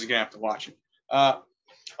 You guys are going to have to watch it.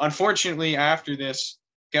 Unfortunately, after this,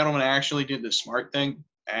 Gettleman actually did the smart thing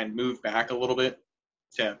and moved back a little bit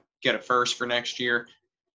to get a first for next year.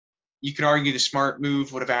 You could argue the smart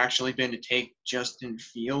move would have actually been to take Justin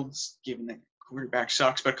Fields, given that quarterback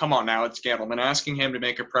sucks, but come on now, it's Gettleman. Asking him to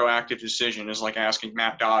make a proactive decision is like asking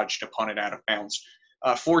Matt Dodge to punt it out of bounds.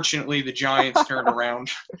 Fortunately, the Giants turned around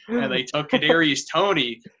and they took Kadarius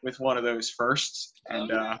Toney with one of those firsts.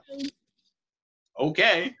 And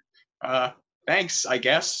okay, thanks, I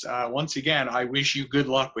guess. Once again, I wish you good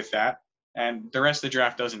luck with that. And the rest of the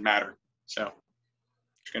draft doesn't matter. So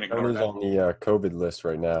just gonna ignore Tony's that. on the COVID list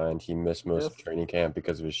right now, and he missed most of training camp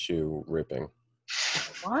because of his shoe ripping.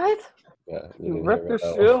 What? Yeah, You didn't ripped hear your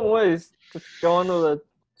about shoe? that one. What, he's just going to the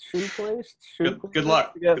shoe place? Good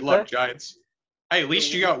luck. Good luck, Giants. Hey, at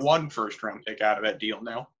least you got one first-round pick out of that deal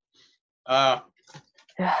now.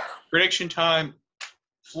 Yeah. Prediction time.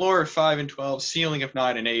 Floor of 5-12, ceiling of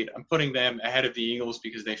 9-8. I'm putting them ahead of the Eagles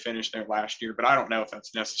because they finished there last year, but I don't know if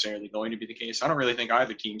that's necessarily going to be the case. I don't really think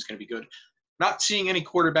either team's going to be good. Not seeing any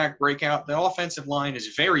quarterback breakout. The offensive line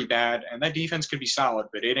is very bad, and that defense could be solid,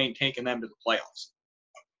 but it ain't taking them to the playoffs.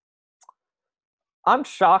 I'm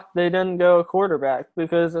shocked they didn't go quarterback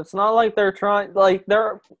because it's not like they're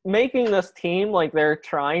they're making this team like they're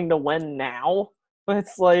trying to win now, but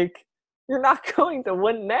it's like you're not going to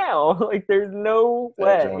win now. Like there's no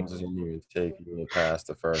way. Jones isn't even taking you past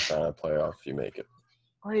the first round of playoffs if you make it.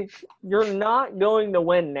 Like you're not going to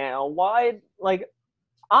win now. Why? Like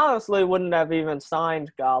honestly, wouldn't have even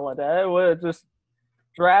signed Galladay. Would have just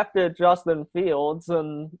drafted Justin Fields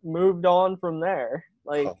and moved on from there.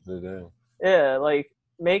 Like. Yeah, like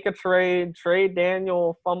make a trade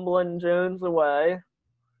Daniel fumbling Jones away,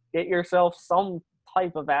 get yourself some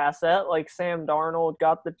type of asset like Sam Darnold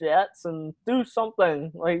got the Jets, and do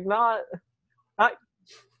something. Like not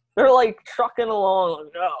they're like trucking along.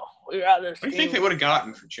 Like, oh, we got this. What do you think they would have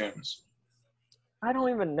gotten for Jones? I don't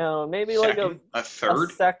even know. Maybe second, like a third,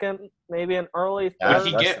 a second, maybe an early third. Would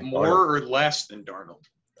he get more or less than Darnold?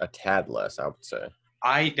 A tad less, I would say.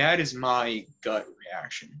 That is my gut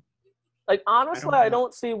reaction. Like, honestly, I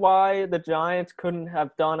don't see why the Giants couldn't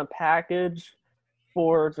have done a package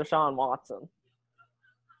for Deshaun Watson.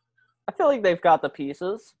 I feel like they've got the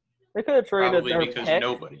pieces. They could have traded Probably their because pick.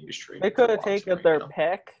 nobody is trading. They could have taken their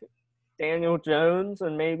pick, Daniel Jones,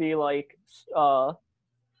 and maybe like Shepard.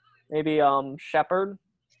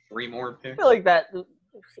 3 more picks. I feel like that.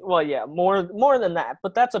 Well, yeah, more than that,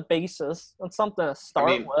 but that's a basis. That's something to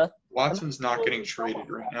start with. Watson's not getting traded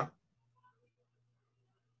right now.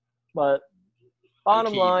 But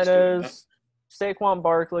bottom line is Saquon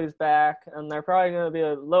Barkley's back, and they're probably going to be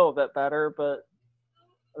a little bit better. But,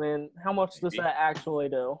 I mean, how much does that actually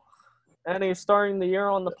do? And he's starting the year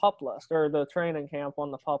on the PUP list, or the training camp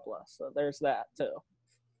on the PUP list. So there's that, too.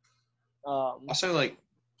 Also, like,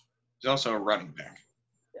 he's also a running back.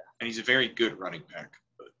 Yeah. And he's a very good running back.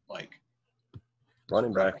 But, like,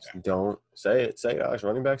 running backs don't – say it, Josh.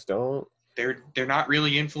 Running backs don't. They're not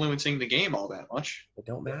really influencing the game all that much. It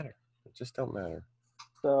don't matter. It just don't matter.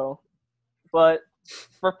 So, but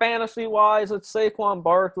for fantasy-wise, it's Saquon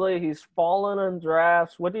Barkley. He's fallen in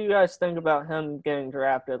drafts. What do you guys think about him getting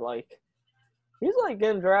drafted? Like, he's, like,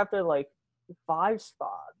 getting drafted, like, 5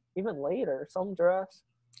 spot, even later, some drafts.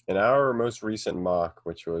 In our most recent mock,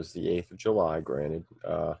 which was the 8th of July, granted,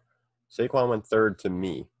 Saquon went 3rd to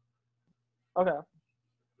me. Okay.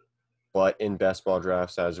 But in best ball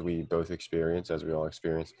drafts, as we all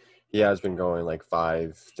experience, he has been going like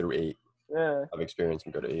 5 through 8. Yeah. I've experienced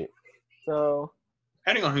him go to 8. So,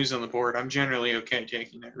 depending on who's on the board, I'm generally okay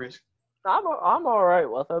taking that risk. I'm all right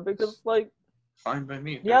with it because, like, fine by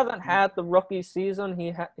me. He hasn't had the rookie season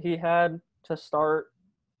he had to start,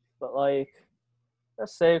 but like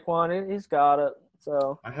that's Saquon. He's got it.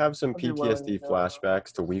 So I have some PTSD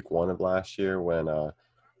flashbacks to week 1 of last year when he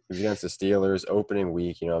was against the Steelers opening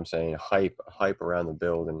week. You know what I'm saying? Hype around the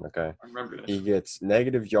building. Okay. I remember this. He gets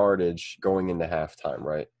negative yardage going into halftime,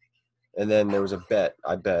 right? And then there was a bet.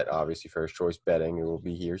 I bet, obviously, first choice betting. It will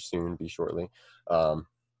be here soon, be shortly. They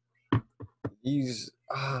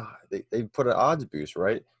put an odds boost,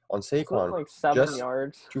 right? On Saquon. Like 7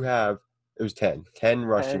 yards. To have, it was 10. 10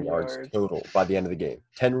 rushing yards total by the end of the game.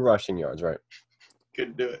 10 rushing yards, right?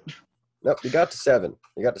 Couldn't do it. Nope, you got to 7.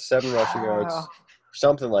 You got to 7 rushing yards.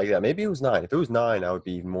 Something like that. Maybe it was 9. If it was 9, I would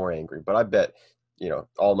be even more angry. But I bet,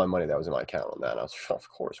 all my money that was in my account on that. And I was, of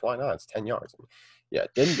course, why not? It's 10 yards. Yeah,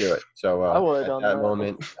 didn't do it. So at that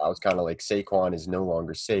moment, I was kind of like, Saquon is no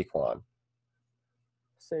longer Saquon.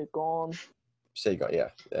 Saquon, yeah.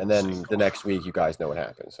 And then the next week, you guys know what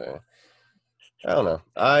happens. So, I don't know.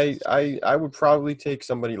 I would probably take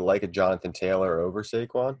somebody like a Jonathan Taylor over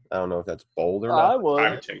Saquon. I don't know if that's bold or not. I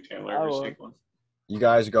would take Taylor over Saquon. You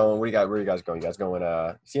guys going? Where are you guys going? You guys going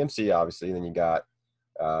CMC, obviously. Then you got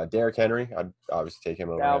Derrick Henry. I'd obviously take him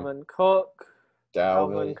over Dalvin Cook.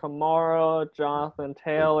 Dalvin Kamara, Jonathan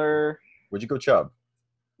Taylor. Would you go Chubb?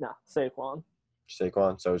 No, Saquon.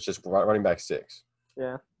 Saquon? So it's just running back 6.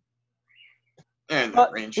 Yeah. And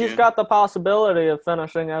But range he's in. got the possibility of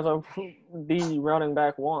finishing as the running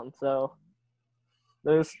back 1. So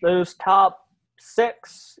those top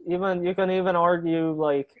 6, even you can even argue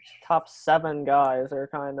like top 7 guys are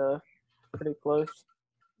kind of pretty close.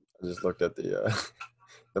 I just looked at the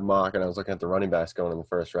the mock, and I was looking at the running backs going in the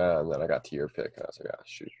first round, and then I got to your pick, and I was like, ah,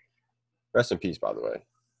 shoot. Rest in peace, by the way,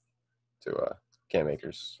 to Cam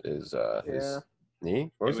Akers. His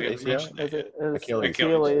knee? What was We it? haven't ACL? mentioned that yet. Achilles.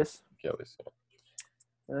 Achilles. Achilles.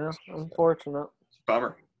 Yeah, unfortunate.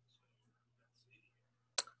 Bummer.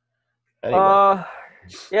 Anyway,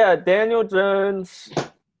 Yeah, Daniel Jones.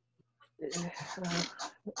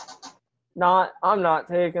 I'm not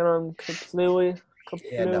taking him completely.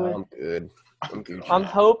 yeah, no, I'm good. I'm Gucci. I'm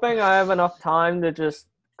hoping I have enough time to just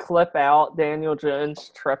clip out Daniel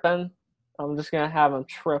Jones tripping. I'm just gonna have him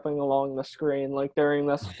tripping along the screen like during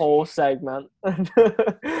this whole segment.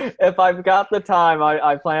 If I've got the time,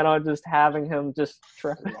 I plan on just having him just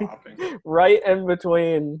tripping right in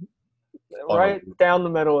between, right down the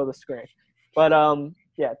middle of the screen. But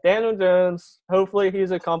yeah, Daniel Jones. Hopefully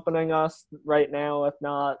he's accompanying us right now. If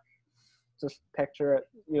not, just picture it.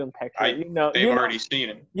 You can picture it. They've already seen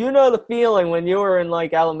him. You know the feeling when you were in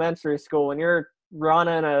like elementary school when you're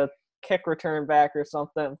running a kick return back or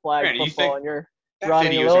something, flag football, and you're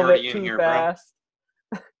running a little bit too fast.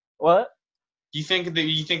 What? You think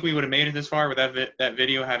we would have made it this far with that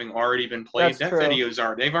video having already been played? That's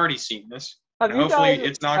true. They've already seen this. And hopefully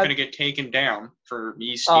it's not going to get taken down for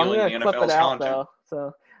me stealing the NFL's content. Though,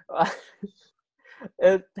 so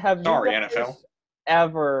Sorry, NFL.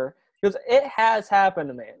 Ever, because it has happened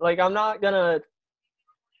to me. Like I'm not gonna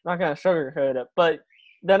sugarcoat it, but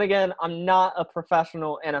then again, I'm not a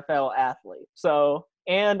professional NFL athlete. So,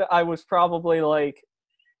 and I was probably like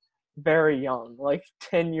very young, like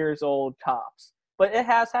 10 years old tops. But it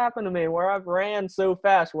has happened to me where I've ran so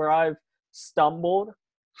fast where I've stumbled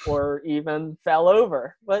or even fell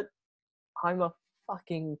over. But I'm a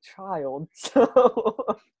fucking child. So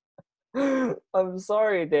I'm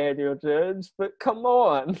sorry, Daniel Jones, but come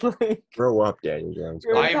on. Like, grow up, Daniel Jones.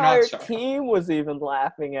 Your entire team was even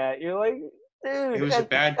laughing at you. Like, dude, it was a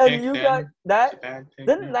bad pick. And you got that.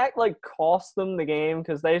 Didn't that like cost them the game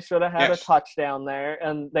because they should have had a touchdown there,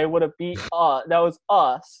 and they would have beat us. That was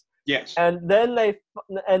us. Yes. And then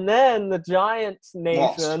the Giants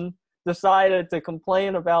nation decided to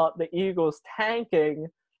complain about the Eagles tanking,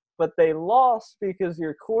 but they lost because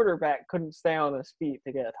your quarterback couldn't stay on his feet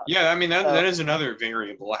to get a touchdown. Yeah, I mean that is another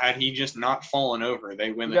variable. Had he just not fallen over,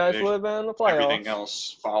 they win the division. You guys would have been in the playoffs. Everything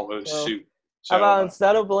else follows suit. So, how about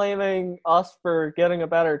instead of blaming us for getting a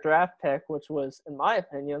better draft pick, which was, in my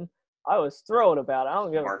opinion, I was thrilled about it. I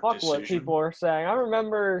don't give a fuck what people are saying. I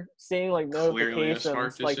remember seeing like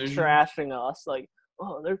notifications like trashing us, like,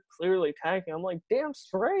 oh, they're clearly tanking. I'm like, damn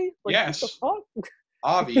straight. Like, yes. What the fuck?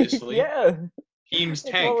 Obviously. Yeah. Teams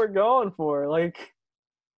tank. That's what we're going for. Like,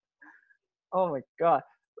 oh my god.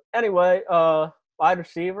 Anyway, wide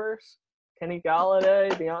receivers: Kenny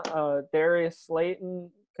Golladay, Darius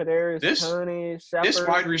Slayton, Kadarius Toney, Shepard. This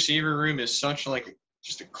wide receiver room is such like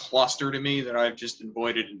just a cluster to me that I've just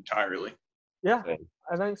avoided entirely. Yeah,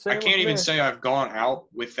 I think so. I can't even say I've gone out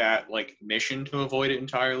with that like mission to avoid it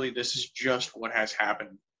entirely. This is just what has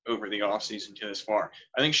happened over the offseason to this far.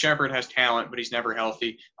 I think Shepard has talent, but he's never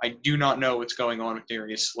healthy. I do not know what's going on with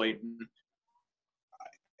Darius Slayton.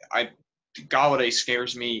 Golladay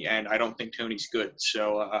scares me, and I don't think Toney's good.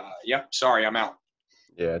 So, sorry, I'm out.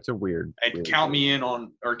 Yeah, it's a weird. And count me out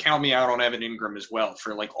on Evan Ingram as well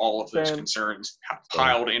for like all of those concerns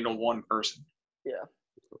piled into one person. Yeah,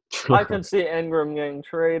 I can see Ingram getting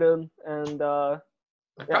traded, and that'd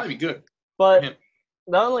probably be good. But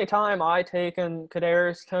the only time I taken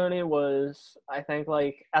Kadarius Toney was, I think,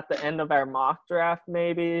 like at the end of our mock draft,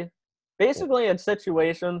 maybe. Basically in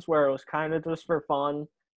situations where it was kind of just for fun.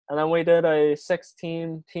 And then we did a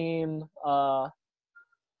 16-team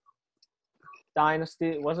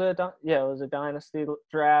dynasty. Was it it was a dynasty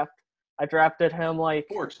draft. I drafted him like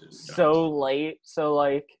so late. So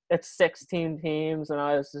like it's 16 teams, and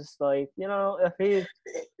I was just like, if he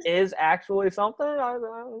is actually something, I don't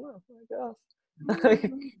know, I guess.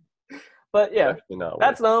 But yeah,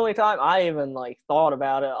 that's the only time I even like thought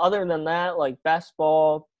about it. Other than that, like best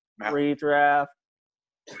ball, redraft,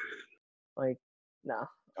 like no.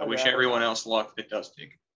 I wish everyone else luck that does dig.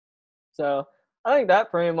 So I think that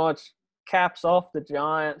pretty much caps off the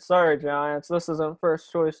Giants. Sorry, Giants. This isn't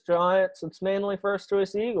first choice Giants. It's mainly first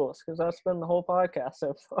choice Eagles because that's been the whole podcast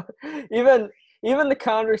so far. Even the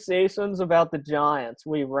conversations about the Giants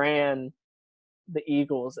we ran the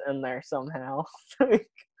Eagles in there somehow.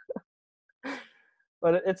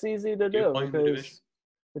 But it's easy to do play in the division. because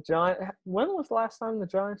the Giants. When was the last time the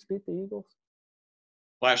Giants beat the Eagles?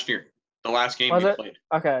 Last year, the last game Was we it? played.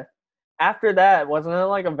 Okay. After that, wasn't it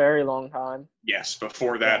like a very long time? Yes,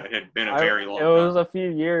 before that, it had been a very long It was time. a few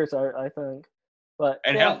years, I think. But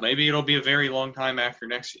And yeah, hell, maybe it'll be a very long time after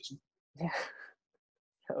next season. yeah,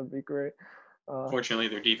 that would be great. Fortunately,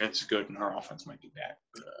 their defense is good and our offense might be bad.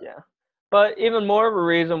 But, Yeah. But even more of a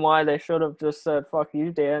reason why they should have just said "fuck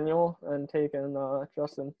you, Daniel" and taken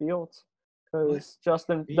Justin Fields, because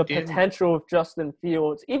the Daniel. potential of Justin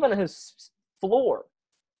Fields, even his floor,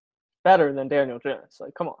 better than Daniel Jones.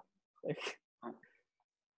 Like, come on. Like,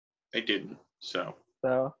 they didn't. So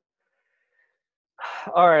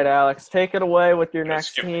all right, Alex, take it away with your gotta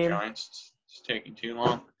next skip the team. Giants. It's taking too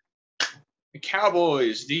long. The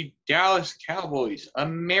Cowboys, the Dallas Cowboys,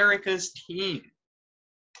 America's team.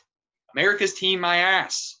 America's team, my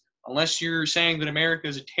ass. Unless you're saying that America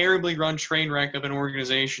is a terribly run train wreck of an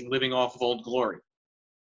organization living off of old glory.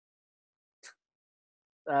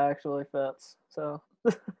 That actually fits. So.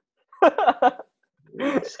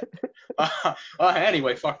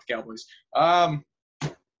 Anyway, fuck the Cowboys.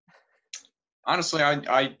 Honestly,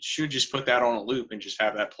 I should just put that on a loop and just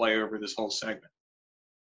have that play over this whole segment.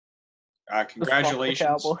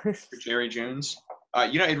 Congratulations for Jerry Jones.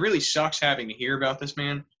 It really sucks having to hear about this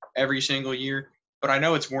man every single year, but I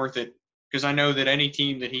know it's worth it because I know that any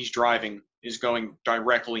team that he's driving is going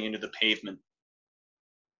directly into the pavement.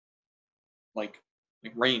 Like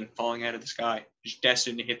rain falling out of the sky, just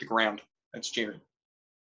destined to hit the ground. That's Jerry.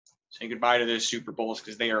 Say goodbye to those Super Bowls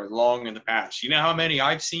because they are long in the past. You know how many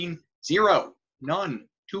I've seen? 0, none,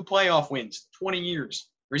 2 playoff wins, 20 years.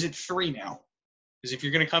 Or is it 3 now? Because if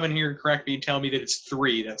you're going to come in here and correct me and tell me that it's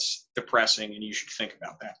 3, that's depressing, and you should think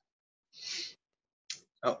about that.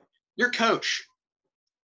 Oh, your coach.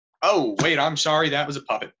 Oh, wait, I'm sorry. That was a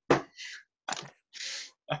puppet.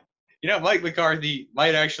 Mike McCarthy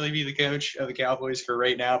might actually be the coach of the Cowboys for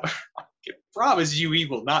right now, but I can promise you he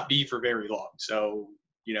will not be for very long. So,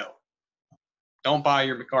 don't buy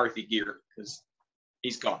your McCarthy gear because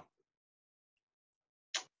he's gone.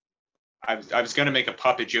 I was going to make a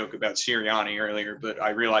puppet joke about Sirianni earlier, but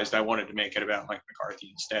I realized I wanted to make it about Mike McCarthy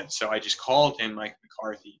instead. So I just called him Mike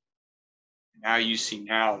McCarthy. Now you see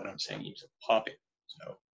now that I'm saying he's a puppet.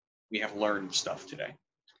 So we have learned stuff today.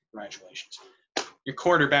 Congratulations. Your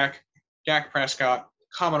quarterback, Dak Prescott,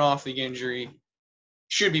 coming off the injury,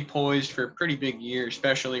 should be poised for a pretty big year,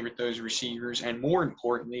 especially with those receivers, and more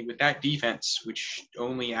importantly, with that defense, which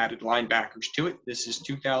only added linebackers to it. This is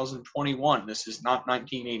 2021. This is not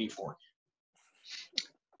 1984.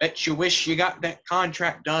 Bet you wish you got that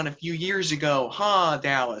contract done a few years ago, huh,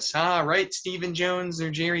 Dallas? Huh, right, Stephen Jones or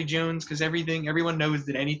Jerry Jones? Because everyone knows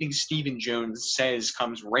that anything Stephen Jones says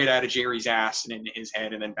comes right out of Jerry's ass and into his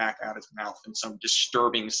head and then back out his mouth in some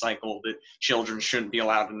disturbing cycle that children shouldn't be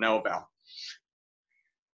allowed to know about.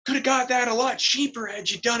 Could have got that a lot cheaper had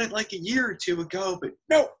you done it like a year or 2 ago, but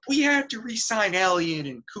no, we had to re-sign Elliott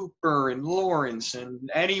and Cooper and Lawrence and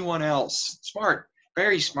anyone else. Smart,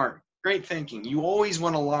 very smart. Great thinking. You always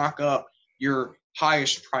want to lock up your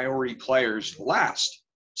highest priority players last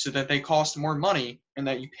so that they cost more money and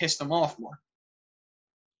that you piss them off more.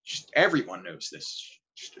 Just everyone knows this.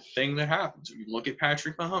 Just a thing that happens. If you look at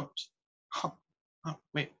Patrick Mahomes.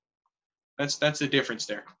 Wait. That's the difference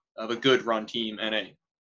there of a good run team and a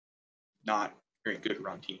not very good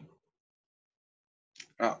run team.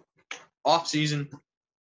 Off season,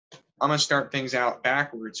 I'm going to start things out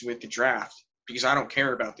backwards with the draft. Because I don't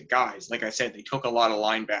care about the guys. Like I said, they took a lot of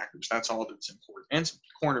linebackers. That's all that's important. And some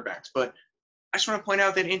cornerbacks. But I just want to point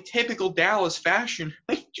out that in typical Dallas fashion,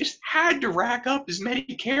 they just had to rack up as many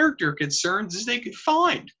character concerns as they could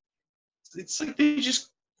find. It's like they're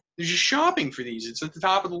just shopping for these. It's at the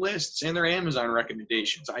top of the list. It's in their Amazon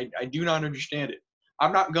recommendations. I do not understand it.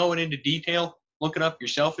 I'm not going into detail. Look it up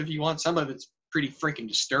yourself if you want. Some of it's pretty freaking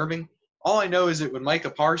disturbing. All I know is that when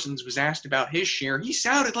Micah Parsons was asked about his share, he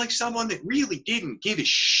sounded like someone that really didn't give a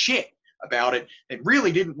shit about it, that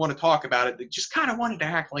really didn't want to talk about it, that just kind of wanted to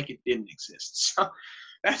act like it didn't exist. So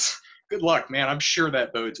that's good luck, man. I'm sure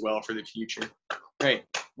that bodes well for the future. Great.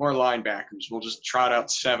 More linebackers. We'll just trot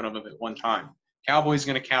out 7 of them at one time. Cowboy's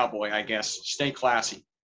going to cowboy, I guess. Stay classy.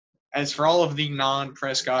 As for all of the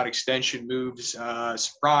non-Prescott extension moves,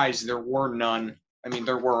 surprise, there were none. I mean,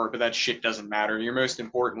 there were, but that shit doesn't matter. Your most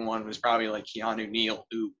important one was probably like Keanu Neal,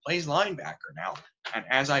 who plays linebacker now. And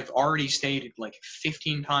as I've already stated like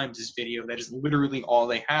 15 times this video, that is literally all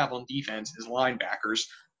they have on defense is linebackers,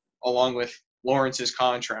 along with Lawrence's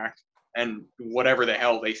contract and whatever the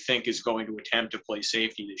hell they think is going to attempt to play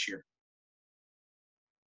safety this year.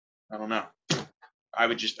 I don't know. I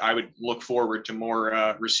would look forward to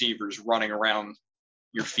more receivers running around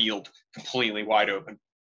your field completely wide open.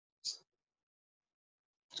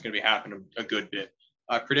 It's going to be happening a good bit.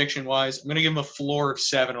 Prediction-wise, I'm going to give him a floor of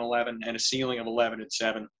 7-11 and a ceiling of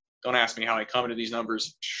 11-7. Don't ask me how I come to these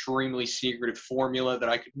numbers. Extremely secretive formula that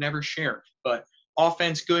I could never share. But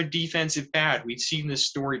offense good, defensive bad. We've seen this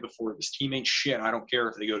story before. This team ain't shit. I don't care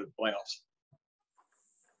if they go to the playoffs.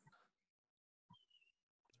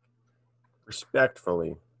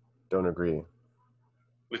 Respectfully, don't agree.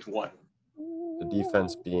 With what? The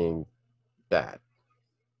defense being bad.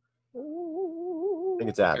 I think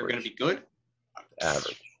it's They're average. going to be good?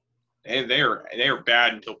 Average. They are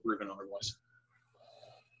bad until proven otherwise.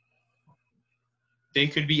 They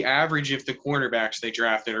could be average if the cornerbacks they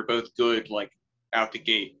drafted are both good, like out the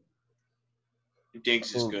gate.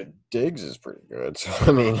 Diggs is good. Diggs is pretty good. So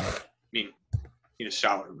I mean, He had a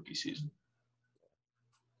solid rookie season.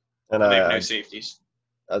 and They have I no safeties.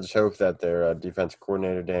 I just hope that their defensive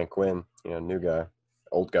coordinator Dan Quinn, new guy,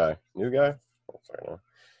 old guy, new guy. Oh, sorry, no.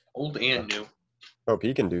 Old and new. Hope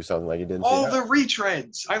he can do something like he did in All Seattle. the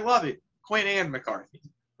retreads. I love it. Quinn and McCarthy.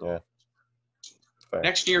 Yeah. Fair.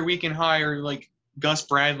 Next year we can hire like Gus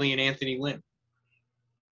Bradley and Anthony Lynn.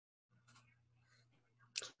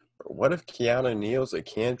 What if Keanu Neal's a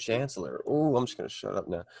Cam Chancellor? Oh, I'm just gonna shut up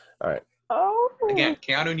now. All right. Oh. Again,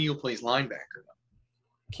 Keanu Neal plays linebacker.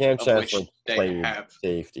 Cam Of Chancellor which they played have.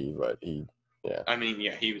 safety, but he I mean,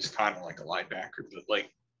 yeah, he was kind of like a linebacker,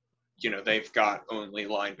 but they've got only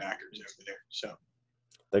linebackers over there. So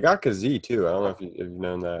they got Kazee too. I don't know if you've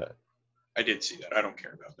known that. I did see that. I don't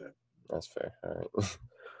care about that. That's fair. All right.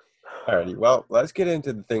 All righty. Well, let's get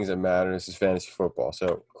into the things that matter. This is fantasy football.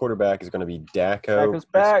 So quarterback is going to be Daco Dak is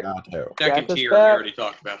back. Prescott. Second Dak is tier, we back. already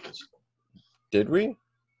talked about this. Did we?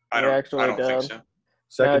 I We don't actually think did. so.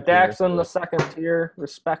 Second Dak's tier. in the second tier,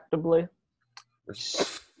 respectably.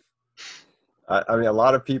 I mean, a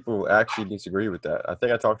lot of people actually disagree with that. I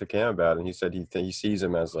think I talked to Cam about it, and he said he sees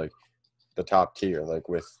him as like the top tier, like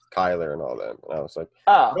with Kyler and all that. And I was like,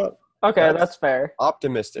 Oh, well, okay, that's that's fair.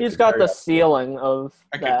 optimistic. He's It's got very the ceiling of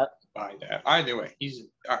I could that. buy that. Either way, he's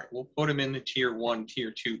all right. We'll put him in the tier 1,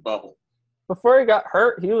 tier 2 bubble. Before he got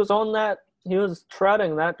hurt, he was on that. He was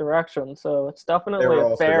treading that direction, so it's definitely were a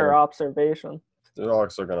also fair gonna- observation. They're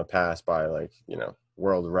also going to pass by like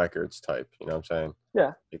world records type. You know what I'm saying?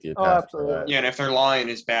 Yeah. Like the Oh, pass by absolutely. that. Yeah, and if their line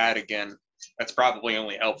is bad again, that's probably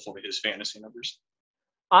only helpful to his fantasy numbers.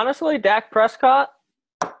 Honestly, Dak Prescott,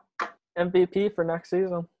 MVP for next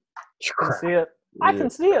season. I can see it. I can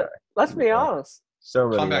see it. Let's be Yeah. honest. So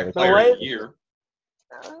many Comeback other player way- of the year.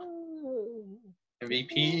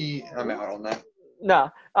 MVP, I'm out on that.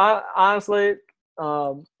 No, honestly,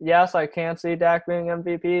 yes, I can see Dak being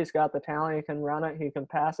MVP. He's got the talent. He can run it. He can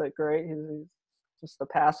pass it great. He's just a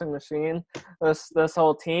passing machine. This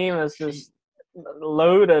whole team is just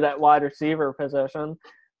loaded at wide receiver position.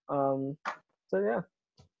 So yeah,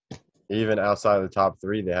 Even outside of the top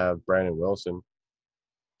three, they have Brandon Wilson.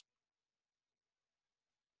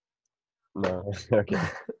 No, okay.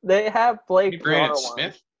 they have Blake Maybe Brandon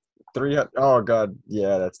Jarwin. Smith. 300. Oh God,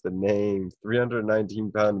 yeah, that's the name.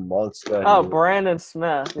 319-pound monster. Oh, Brandon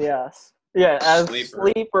Smith. Yes. Yeah, as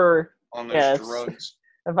Sleeper. sleeper. On those Yes. drugs.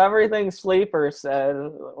 If everything Sleeper said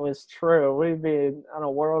was true, we'd be in a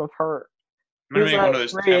world of hurt. I'm gonna He's make one that of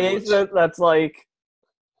those free templates. agent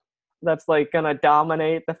that's like gonna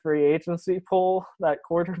dominate the free agency pool. That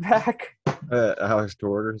quarterback. Alex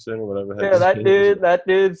Torgerson or whatever. the Yeah, heck his name is. that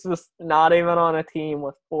dude's just not even on a team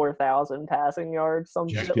with 4,000 passing yards. Some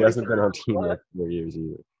shit He like hasn't been that. on team What? like 4 years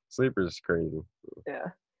either. Sleeper's crazy. Yeah,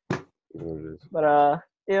 Is what it is. but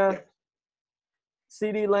yeah.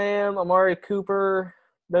 CeeDee Lamb, Amari Cooper,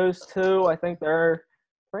 those two, I think they're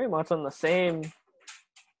pretty much in the same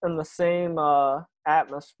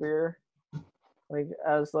atmosphere, like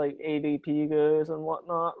as like ADP goes and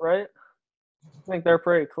whatnot, right? I think they're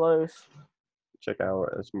pretty close. Check out.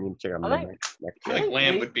 Check out. I think- I feel like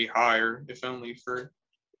Lamb would be higher, if only for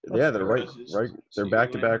Yeah, they're right. Roses. Right. They're CeeDee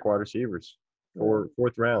back-to-back wide receivers.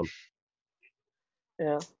 Fourth round.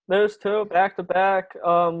 Yeah, those two back to back.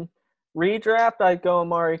 Redraft, I'd go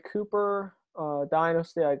Amari Cooper.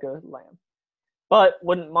 Dynasty, I'd go Lamb, but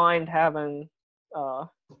wouldn't mind having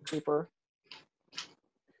Cooper.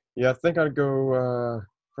 Yeah, I think I'd go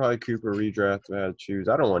probably Cooper redraft if I had to choose.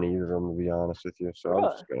 I don't want either of them, to be honest with you. So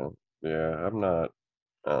I'm just gonna. Yeah, I'm not.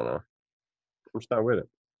 I don't know. I'm just not with it.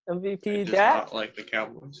 MVP just Dak. not like the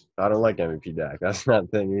Cowboys. I don't like MVP Dak. That's not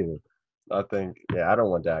the thing either. I think, I don't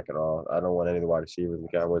want Dak at all. I don't want any of the wide receivers in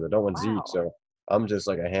the Cowboys. I don't want Wow. Zeke, so I'm just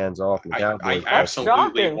like a hands-off in the I Cowboys. absolutely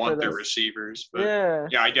shocking want for their this. receivers, but Yeah.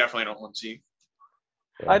 yeah, I definitely don't want Zeke.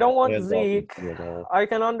 I don't want And Dolphins Zeke. team as a whole. I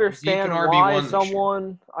can understand RB1 this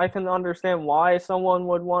year. I can understand why someone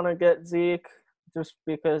would want to get Zeke just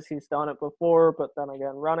because he's done it before, but then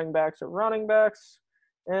again, running backs are running backs,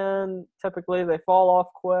 and typically they fall off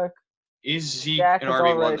quick. Is Zeke Dak an has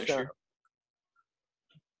RB1 already this shown. year?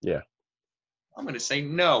 Yeah. I'm going to say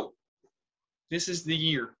no. This is the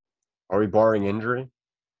year. Are we barring injury?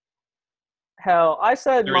 Hell, I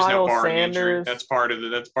said There is no Miles barring injury. Sanders. That's part of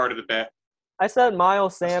the bet. I said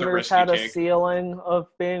Miles That's the Sanders risk you had a take. ceiling of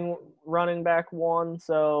being running back one,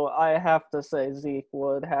 so I have to say Zeke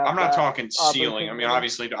would have. I'm not that talking ceiling. I mean, opportunity.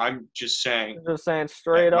 obviously, I'm just saying. I'm just saying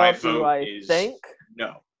straight my up. Do vote I is think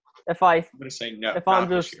no. if I I'm going to say no. if I'm not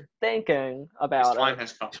this just year. thinking His about time it,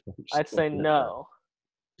 has come. I'd say no.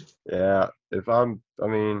 Yeah. I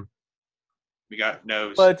mean, We got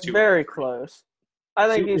no's. But it's 2 very out of 3. close. I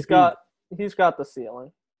think See, he's got the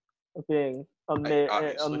ceiling of being a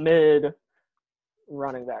obviously. mid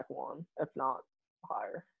running back one, if not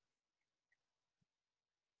higher.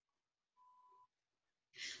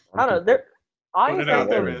 I don't know. I Put it think out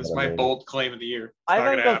there, of, man. It's my bold claim of the year. It's I not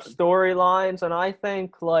think gonna of happen. storylines, and I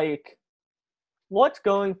think like what's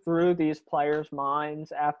going through these players'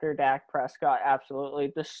 minds after Dak Prescott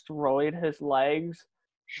absolutely destroyed his legs,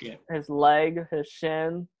 Shit. his leg, his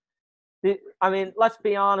shin. I mean, let's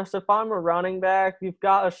be honest. If I'm a running back, you've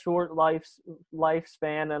got a short lifespan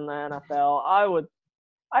in the NFL.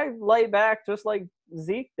 I'd lay back just like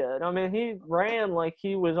Zeke did. I mean, he ran like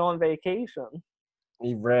he was on vacation.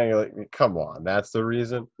 he ran like, come on, that's the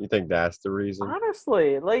reason? You think that's the reason?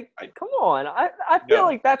 Honestly, like, come on. I feel No.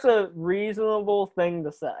 like that's a reasonable thing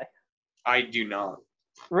to say. I do not.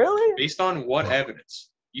 Really? Based on what evidence?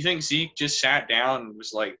 You think Zeke just sat down and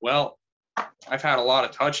was like, well, I've had a lot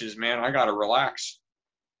of touches, man. I got to relax.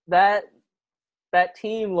 That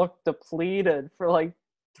team looked depleted for like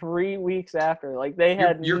 3 weeks after. Like they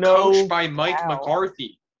had You're no coached by Mike cow.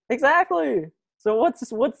 McCarthy. Exactly. So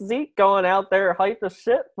what's Zeke going out there hype as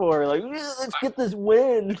shit for? Like, yeah, let's get this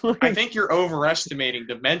win. I think you're overestimating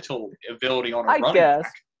the mental ability on a I running guess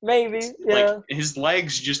back. maybe, yeah. Like his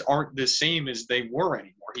legs just aren't the same as they were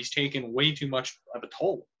anymore. He's taken way too much of a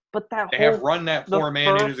toll. But that They whole have run that poor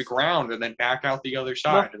man into the ground and then back out the other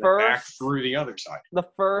side and then back through the other side. The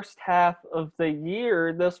first half of the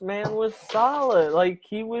year, this man was solid. Like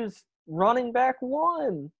he was running back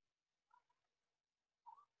one.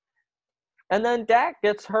 And then Dak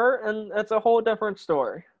gets hurt, and it's a whole different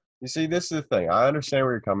story. You see, this is the thing. I understand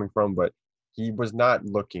where you're coming from, but he was not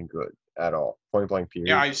looking good at all. Point blank period.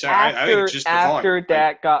 Yeah, I think it's just the after volume.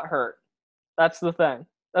 Dak got hurt. That's the thing.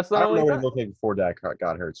 That's the I don't only know what thing. he looked like before Dak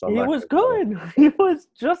got hurt. So He was good. He was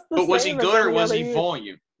just the same. But was he good or was he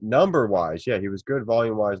volume? Number-wise, yeah, he was good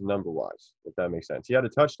volume-wise and number-wise, if that makes sense. He had a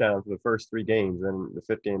touchdown for the first 3 games, and the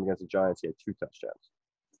 5th game against the Giants, he had 2 touchdowns.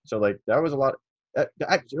 So, like, that was a lot.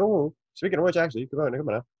 Speaking of which, actually, come on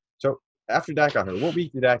now. So, after Dak got hurt, what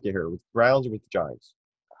week did Dak get hurt? With the Browns or with the Giants?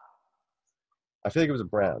 I feel like it was the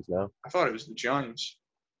Browns, no? I thought it was the Giants.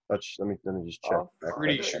 Let me just check.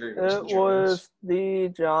 Pretty sure it was the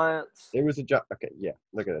Giants. It was the Giants. Okay, yeah,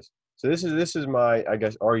 look at this. So this is my, I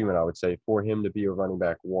guess, argument, I would say, for him to be a running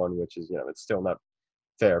back one, which is, it's still not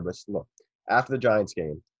fair, but look, after the Giants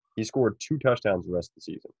game, he scored 2 touchdowns the rest of the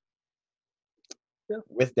season. Yeah.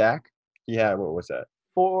 With Dak, he had, what was that?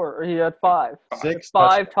 4. He had 5. 6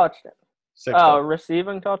 5 touchdowns. 6 touchdowns.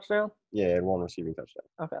 Receiving touchdown? Yeah, he had 1 receiving touchdown.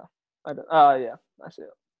 Okay. Yeah, I see it.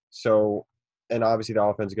 So, and obviously the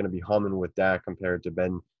offense is going to be humming with Dak compared to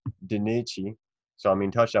Ben DiNucci. So, I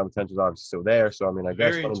mean, touchdown potential is obviously still there. So, I mean, I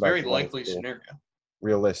guess it's very likely scenario.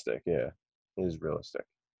 Realistic, yeah. It is realistic.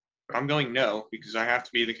 But I'm going no because I have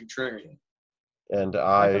to be the contrarian. And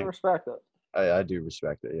I can respect it. I do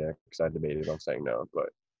respect it, yeah, because I debated on saying no, but.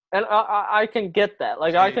 And I can get that.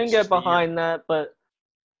 Like, I can get behind that, but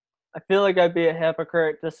I feel like I'd be a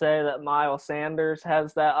hypocrite to say that Miles Sanders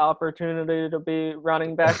has that opportunity to be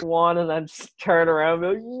running back one and then just turn around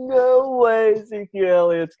and be like, no way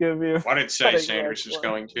Ezekiel Elliott's going to be I didn't say Sanders is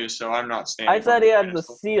going to, so I'm not standing. I said he had the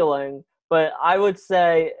ceiling, but I would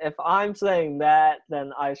say if I'm saying that,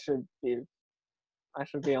 then I should be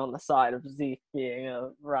on the side of Zeke being a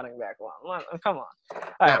running back one. Come on.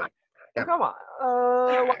 All right. Come on.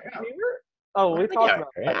 What receiver? Oh, we talked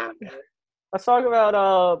about that. Let's talk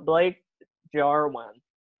about Blake Jarwin.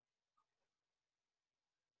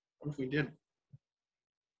 What if we did?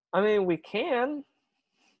 I mean, we can.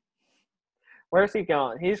 Where's he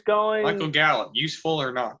going? He's going. Michael Gallup, useful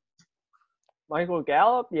or not? Michael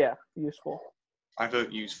Gallup, yeah, useful. I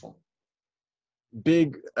vote useful.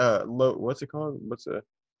 Big, low. What's it called? What's a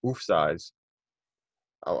oof size?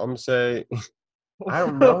 I'm gonna say. I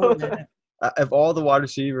don't know. Of all the wide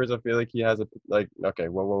receivers, I feel like he has okay,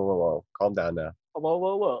 whoa, calm down now.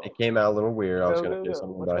 Whoa. It came out a little weird. I was Go, gonna go, say go.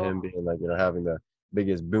 something What's about going him on? being like, having the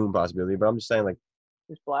biggest boom possibility, but I'm just saying like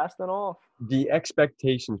He's blasting off. the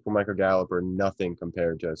expectations for Michael Gallup are nothing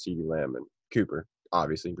compared to CeeDee Lamb and Cooper,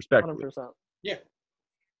 obviously, respectively. 100%. Yeah,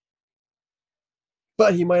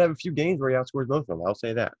 But he might have a few games where he outscores both of them. I'll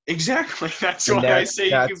say that. exactly. That's And why I say he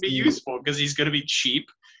that's could be the- useful because he's going to be cheap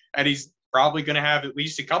and he's probably going to have at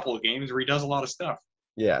least a couple of games where he does a lot of stuff.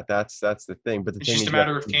 Yeah, that's the thing. But the It's thing just is, a you have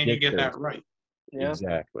matter to of can you get predict that right? Yeah.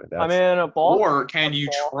 Exactly. I mean, a ball. Or can you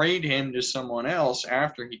ball. trade him to someone else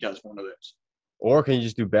after he does one of those? Or can you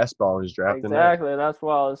just do best ball and just draft him there? Exactly. That's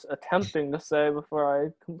what I was attempting to say before I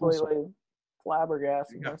completely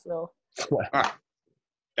flabbergasted Yeah. myself. All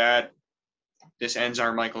right. This ends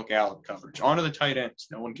our Michael Gallup coverage. On to the tight ends.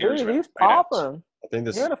 No one cares Dude, about he's the tight ends. popping. I think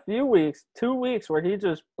this He had a few weeks, 2 weeks, where he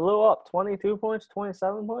just blew up 22 points,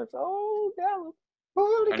 27 points. Oh, Gallup.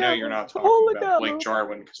 I know you're not talking Holy about Blake Gallup.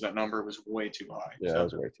 Jarwin because that number was way too high. Yeah, So, that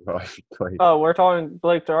was way too high. Like, Oh, we're talking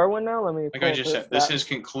Blake Jarwin now? Let me like pull I up just his said, this stats. has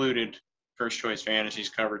concluded First Choice Fantasies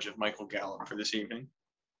coverage of Michael Gallup for this evening.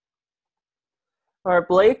 All right,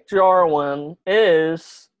 Blake Jarwin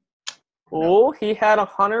is. No. Oh, he had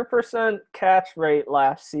 100% catch rate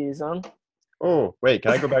last season. oh, wait,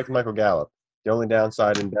 can I go back to Michael Gallup? The only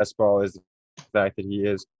downside in best ball is the fact that he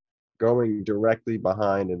is going directly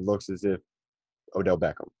behind and looks as if Odell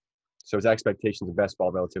Beckham. So his expectations of best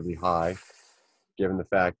ball relatively high, given the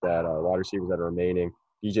fact that wide receivers that are remaining,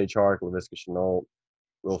 DJ Chark, Laviska Shenault,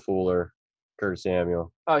 Will Fuller, Curtis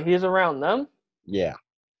Samuel. Oh, he's around them? Yeah,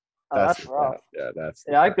 Oh, that's rough. Yeah, that's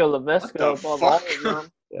the Yeah, I'd fact. go What the LaVisca above all fuck? of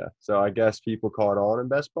them. Yeah, so I guess people caught on in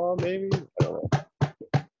best ball, maybe. I don't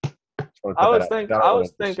know. I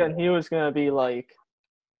was thinking he was gonna be like,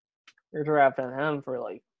 you're drafting him for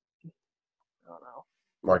like, I don't know.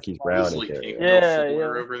 Marquise Brown. Easily in take there. Yeah, Will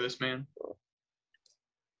Fuller yeah. over this man.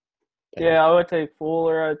 Yeah, I would take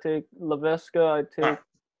Fuller. I'd take LaVisca. I'd take.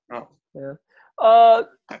 Oh, Yeah.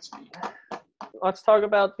 that's me. Let's talk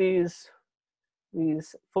about these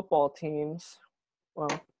football teams. Well,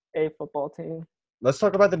 a football team. Let's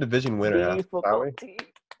talk about the division winner, The shall football we? team.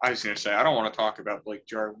 I was gonna say I don't want to talk about Blake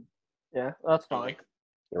Jarwin. Yeah, that's I fine. like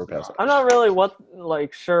We're past I'm not really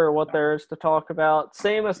sure what there is to talk about.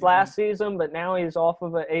 Same as last season, but now he's off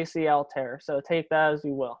of an ACL tear. So take that as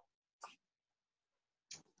you will.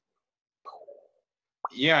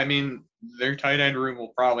 Yeah, I mean, their tight end room will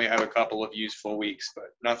probably have a couple of useful weeks, but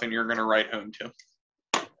nothing you're going to write home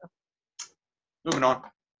to. Moving on.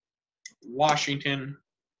 Washington.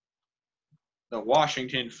 The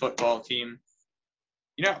Washington football team.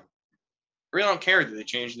 You know, I really don't care that they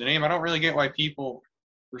changed the name. I don't really get why people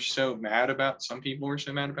were so mad about. Some people were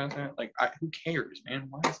so mad about that. Like, who cares, man?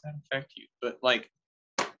 Why does that affect you? But, like,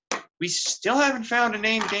 we still haven't found a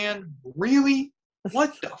name, Dan. Really?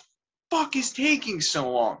 What the fuck is taking so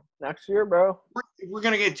long? Next year, bro. We're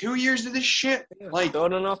going to get 2 years of this shit? Like,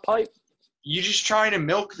 Good enough pipe. you just trying to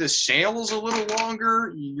milk the sales a little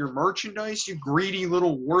longer? Your merchandise, you greedy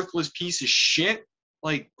little worthless piece of shit?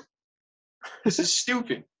 Like, this is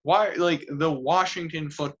stupid. Why, like, the Washington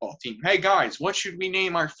football team? Hey, guys, what should we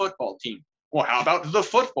name our football team? Well, how about the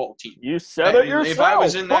football team? You said it yourself. If I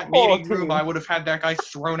was in that Football meeting room, team. I would have had that guy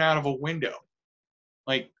thrown out of a window.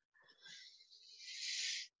 Like,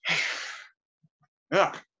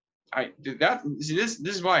 yeah. This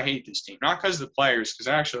is why I hate this team. Not because of the players, because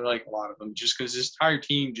I actually like a lot of them, just because this entire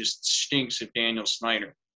team just stinks of Daniel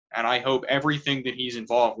Snyder. And I hope everything that he's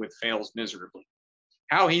involved with fails miserably.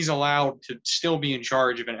 How he's allowed to still be in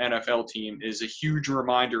charge of an NFL team is a huge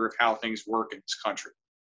reminder of how things work in this country.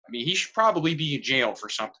 I mean, he should probably be in jail for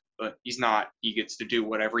something, but he's not. He gets to do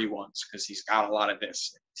whatever he wants because he's got a lot of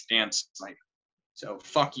this. It's Dan Snyder. So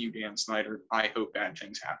fuck you, Dan Snyder. I hope bad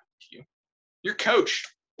things happen to you. Your coach,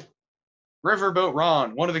 Riverboat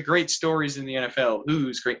Ron, one of the great stories in the NFL,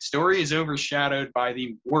 whose great story is overshadowed by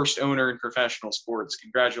the worst owner in professional sports.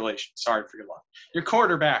 Congratulations. Sorry for your luck. Your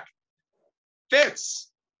quarterback,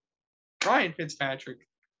 Ryan Fitzpatrick.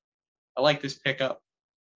 I like this pickup.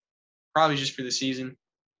 Probably just for the season.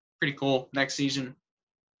 Pretty cool. Next season,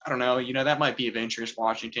 I don't know. That might be of interest,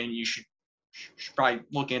 Washington. You should probably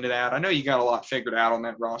look into that. I know you got a lot figured out on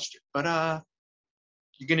that roster, but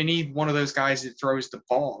you're going to need one of those guys that throws the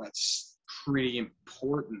ball. That's pretty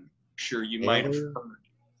important. I'm sure you might have heard.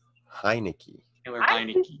 Heineke. Taylor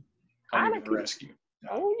Heineke coming to the rescue. No,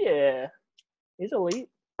 Oh, yeah. He's elite.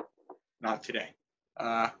 not today.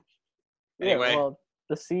 Yeah, Anyway, well,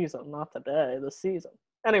 the season, not today. The season.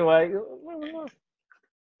 Anyway, moving on.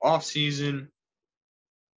 off season,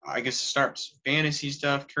 I guess starts fantasy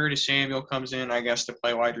stuff. Curtis Samuel comes in, I guess, to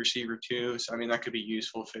play wide receiver too. So I mean, that could be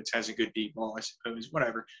useful if Fitz has a good deep ball, I suppose.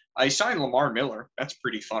 Whatever. I signed Lamar Miller. That's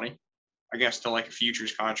pretty funny. I guess to like a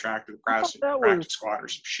futures contract with practice squad or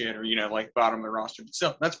some shit, or like bottom of the roster. But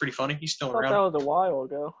still, that's pretty funny. He's still I thought around. that was a while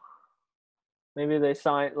ago. Maybe they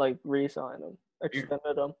re-signed him,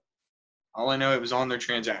 extended him. All I know, it was on their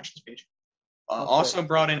transactions page. Also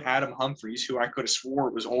brought in Adam Humphries, who I could have swore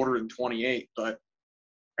was older than 28, but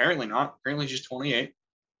apparently not. Apparently just 28.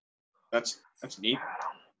 That's neat.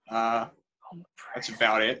 That's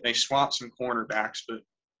about it. They swapped some cornerbacks, but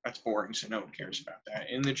that's boring, so no one cares about that.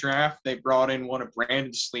 In the draft, they brought in one of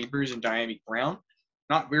Brandon's sleepers in Dyami Brown.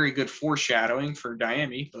 Not very good foreshadowing for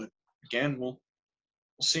Dyami, but again, we'll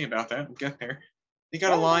see about that. We'll get there. They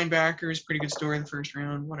got a linebacker. It's a pretty good story in the first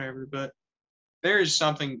round, whatever. But there is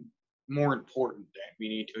something more important that we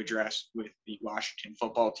need to address with the Washington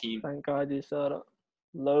football team. Thank God you said it.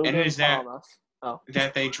 Logan and it is Thomas.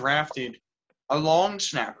 that they drafted a long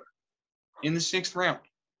snapper in the 6th round.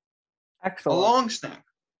 Excellent.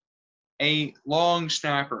 A long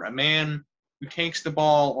snapper, a man who takes the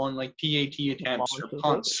ball on like PAT attempts or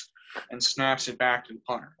punts and snaps it back to the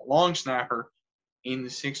punter. A long snapper in the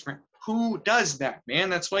 6th round. Who does that, man?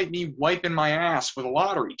 That's like me wiping my ass with a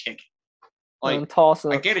lottery ticket. Like,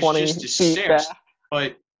 I get it's just a six,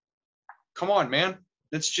 but come on, man.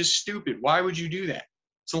 That's just stupid. Why would you do that?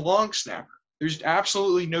 It's a long snapper. There's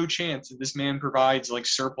absolutely no chance that this man provides like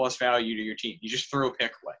surplus value to your team. You just throw a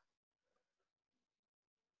pick away.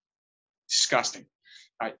 Disgusting.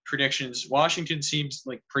 Predictions. Washington seems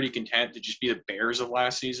like pretty content to just be the Bears of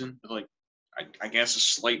last season. Like, I guess a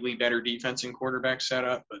slightly better defense and quarterback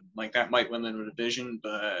setup, but like that might win them a division,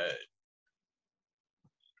 but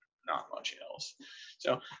not much else.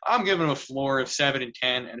 So I'm giving them a floor of 7-10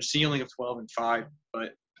 and a ceiling of 12-5.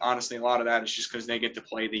 But honestly, a lot of that is just because they get to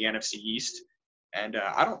play the NFC East, and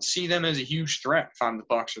I don't see them as a huge threat if I'm the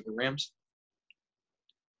Bucs or the Rams.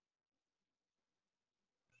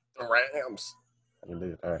 The Rams.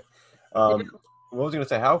 Indeed. All right. What was I going to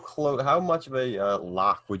say? How much of a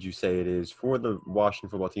lock would you say it is for the Washington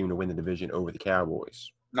football team to win the division over the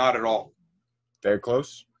Cowboys? Not at all. Very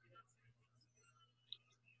close?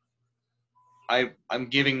 I'm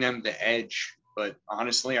giving them the edge, but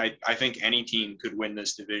honestly, I think any team could win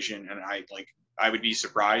this division, and I would be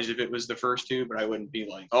surprised if it was the first two, but I wouldn't be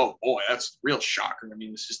like, oh boy, that's a real shocker. I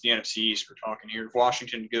mean, this is the NFC East we're talking here. If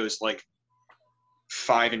Washington goes like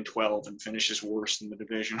 5-12 and finishes worse in the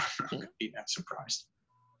division, I'm not going to be that surprised.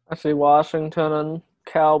 I see Washington and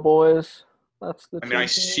Cowboys. That's the. I mean, I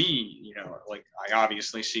see, I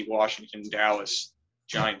obviously see Washington, Dallas,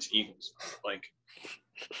 Giants, Eagles. Like,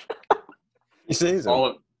 you see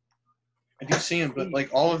them. I do see them, but like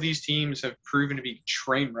all of these teams have proven to be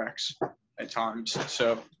train wrecks at times.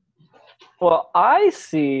 So. Well, I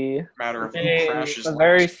see matter of who crashes a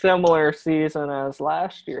very similar season as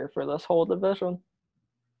last year for this whole division.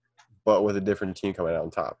 But with a different team coming out on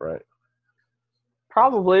top, right?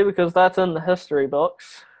 Probably, because that's in the history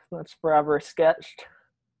books. That's forever sketched.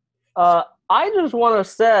 I just want to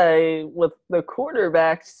say, with the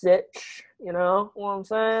quarterback sitch, you know what I'm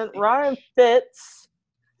saying? Ryan Fitz,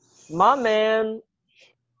 my man,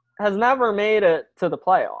 has never made it to the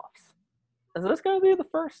playoffs. Is this going to be the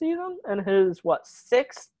first season in his,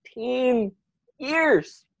 16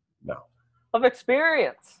 years of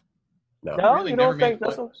experience? No, really you don't think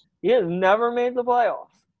this one? He has never made the playoffs.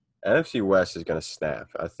 NFC West is going to snap.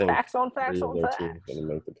 I think facts on facts teams on facts. Going to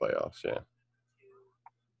make the playoffs, yeah.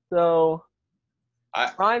 So,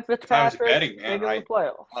 Ryan Fitzpatrick, if I was betting, man, I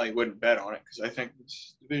probably wouldn't bet on it because I think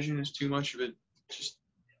this division is too much of a just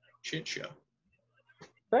shit show.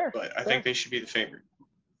 Fair. But I think they should be the favorite.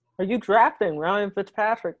 Are you drafting Ryan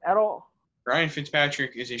Fitzpatrick at all? Ryan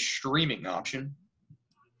Fitzpatrick is a streaming option.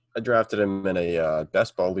 I drafted him in a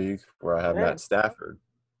best ball league where I have Matt Stafford.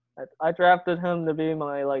 I drafted him to be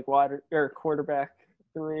my quarterback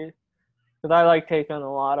 3 because I like taking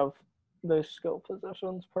a lot of those skill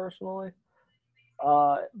positions personally.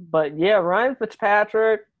 But yeah, Ryan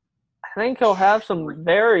Fitzpatrick, I think he'll have some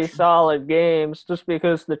very solid games just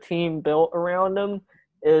because the team built around him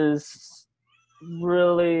is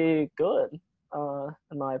really good,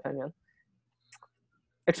 in my opinion.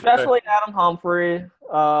 Especially Adam Humphrey.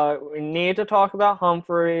 We need to talk about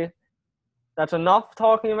Humphrey. That's enough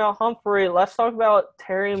talking about Humphrey. Let's talk about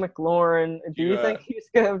Terry McLaurin. Do you think he's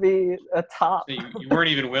going to be a top? You weren't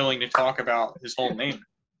even willing to talk about his whole name.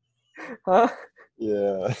 Huh?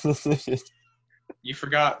 Yeah. You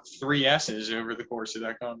forgot 3 S's over the course of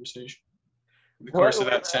that conversation. The course of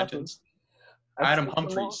that sentence. Adam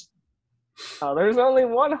Humphries. Oh, there's only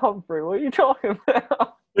one Humphrey. What are you talking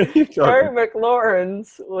about? Terry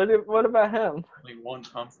McLaurin's. What about him? Only one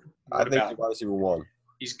Humphrey. I What think about he's him? wide receiver 1.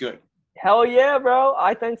 He's good. Hell yeah, bro.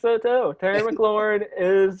 I think so too. Terry McLaurin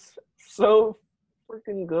is so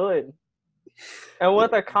freaking good. And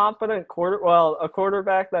with a competent a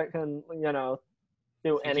quarterback that can, do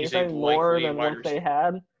think he's a anything more likely than wide what they receiver.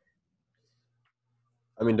 had.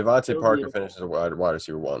 I mean, Devontae He'll Parker be- finishes as a wide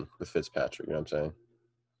receiver 1 with Fitzpatrick. You know what I'm saying?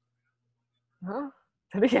 Huh?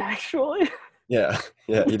 Did he actually? Yeah,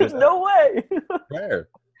 he does. No way. Where?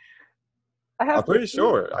 I have I'm pretty to see.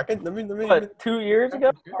 sure. I can. Let me. What, 2 years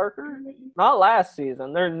ago, Parker? Not last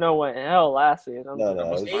season. There's no way in hell last season. No, That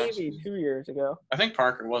was last Maybe season. 2 years ago. I think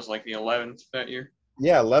Parker was like the 11th that year.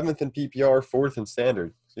 Yeah, 11th in PPR, 4th in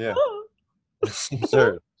standard. Yeah,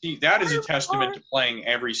 absurd. See, that is a testament to playing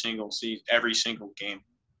every single season, every single game.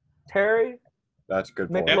 Terry, That's a good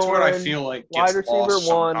point. That's what I McLaurin, feel like wide gets receiver lost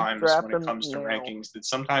 1, sometimes draft when it him comes to now. rankings. That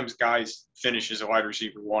sometimes guys finish as a wide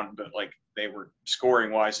receiver 1, but like they were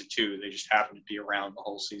scoring wise at 2. They just happened to be around the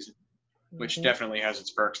whole season, which Mhm. definitely has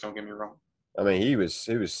its perks. Don't get me wrong. I mean, he was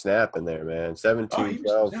snapping there, man. 17, Oh, he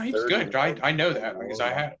 12, was, he was 30. good. I know that because I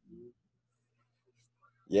had.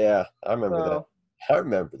 Yeah, I remember that. So, I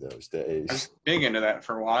remember those I days. was big into that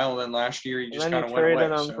for a while. Then last year, he and just then kind you of went away.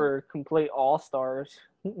 traded him So. for complete all-stars.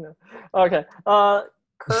 Okay.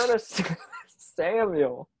 Curtis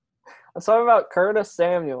Samuel. Let's talk about Curtis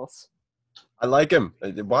Samuels. I like him.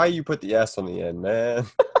 Why you put the S on the end, man?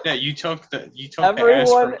 Yeah, you took the S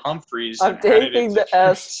Everyone- from Humphreys. I'm and added it taking to the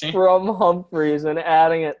S Sam. from Humphreys and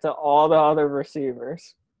adding it to all the other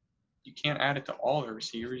receivers. You can't add it to all the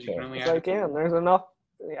receivers. You can only Yes, add I it to can. one. There's enough.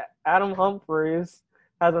 Yeah, Adam Humphreys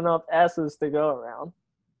has enough S's to go around.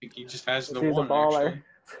 I think he just has the He's a one. baller.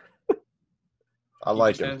 Actually, I He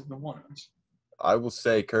like just him. has the one. I will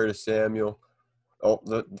say Curtis Samuel. Oh,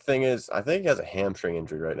 the thing is, I think he has a hamstring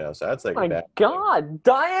injury right now, so that's like Oh a my bad thing. God,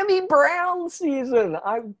 Diami Brown season.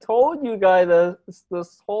 I've told you guys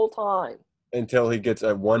this whole time. Until he gets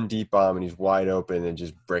a one deep bomb and he's wide open and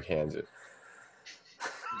just brick hands it.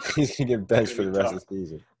 He's gonna get benched for the rest of the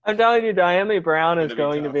season. I'm telling you, Diami Brown is Gonna be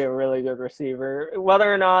going to tough. be a really good receiver.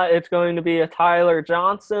 Whether or not it's going to be a Tyler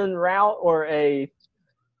Johnson route or a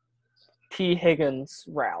T. Higgins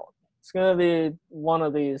route, it's going to be one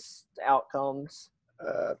of these outcomes.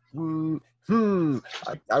 I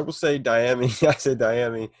will say Diami. I say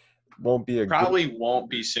Diami won't be a Probably won't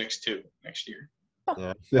be 6'2" next year. Good, yeah,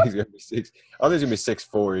 I think he's gonna be 6. I don't think he's gonna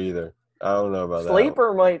be 6'4" either. I don't know about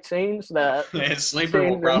Sleeper might change that. Yeah, Sleeper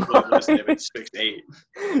will Change your probably list him mind.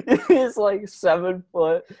 at 6'8". He's like 7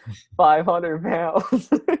 foot, 500 pounds.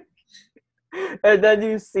 And then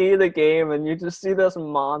you see the game and you just see this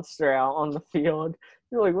monster out on the field.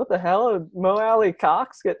 You're like, what the hell? Did Mo Alley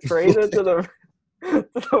Cox get traded to the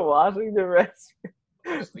Washington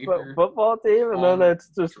Redskins Sleeper football team? And then on it's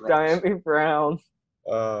just drugs. Diami Brown.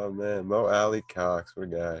 Oh man, Mo Alley Cox, what a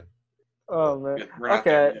guy. Oh, man. We're not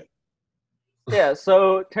there Okay. yet. Yeah,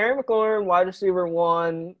 so Terry McLaurin, wide receiver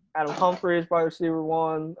 1. Adam Humphries, wide receiver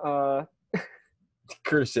 1.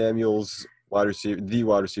 Curtis Samuels, wide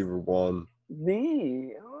receiver 1. Yeah.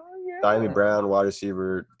 Diami Brown, wide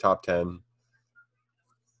receiver, top 10.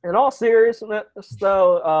 In all seriousness,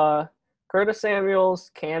 though, Curtis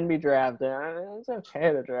Samuels can be drafted. I mean, it's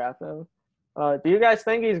okay to draft him. Do you guys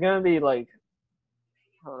think he's going to be, like,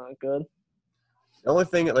 I don't know, good? The only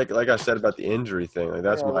thing, like I said about the injury thing, like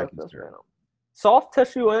that's Yeah, my look this concern. man up. Soft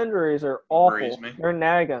tissue injuries are awful. Worries me. They're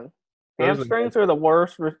nagging. Those are- Hamstrings are the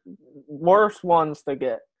worst ones to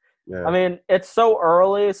get. Yeah. I mean, it's so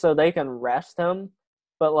early, so they can rest him.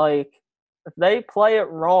 But, like, if they play it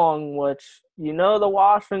wrong, which, the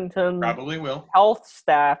Washington Probably will. health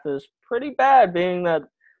staff is pretty bad, being that,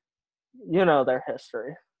 their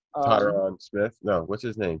history. Tyron Smith. No, what's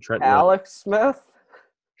his name? Trent Williams. Alex Smith.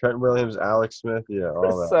 Trent Williams, Alex Smith. Yeah,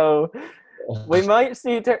 all that. So we might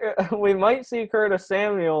see Curtis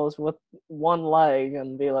Samuels with one leg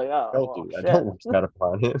and be like, oh, Don't well, do that. shit. Don't wish that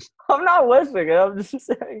upon him. I'm not wishing it. I'm just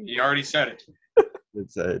saying. You already said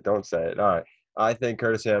it. Don't say it. All right. I think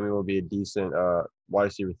Curtis Samuel will be a decent wide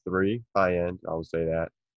receiver 3, high end. I will say that.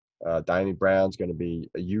 Diami Brown's going to be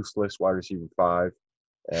a useless wide receiver 5.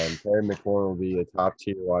 And Terry McLaurin will be a top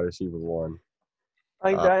tier wide receiver 1. I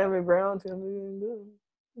think Uh, Diami Brown's going to be good.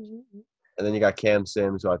 And then you got Cam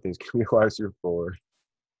Sims, who I think is going to be wide receiver 4.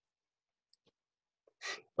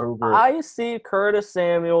 I see Curtis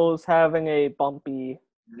Samuels having a bumpy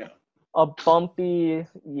No.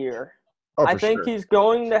 year. Oh, I for think sure. he's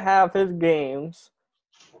going to have his games,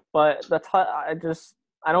 but I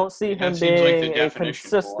don't see him That seems like being the a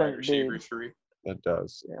definition of a wide consistent receiver dude. 3. That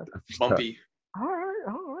does. Yeah. That does. Bumpy. All right.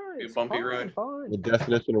 A It's bumpy fine, ride. fine. The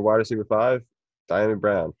definition of wide receiver 5, Diamond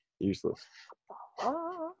Brown, useless.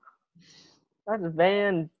 That's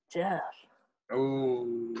Van Jeff.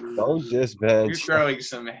 Oh. Don't You're disbench. throwing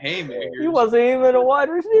some haymakers. He wasn't even a wide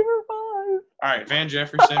receiver 5. All right, Van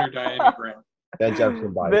Jefferson or Diami Brown? Ben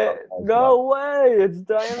Jefferson by far. No way. It's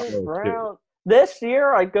I'll Diamond go Brown. This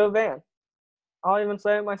year, I'd go Van. I'll even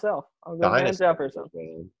say it myself. I'll go Dynasty, Van Jefferson.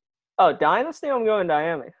 man. Oh, Dynasty, I'm going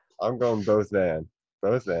Diami. I'm going both Van.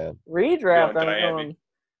 Both Van. Redraft, Going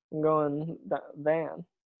I'm going Van.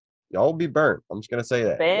 Y'all will be burnt. I'm just gonna say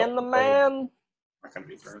that. Van the man Not gonna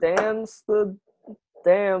be burnt. stands the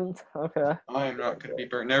damned. Okay. I am not gonna be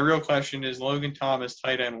burnt. Now, real question is Logan Thomas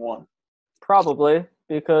tight end 1? Probably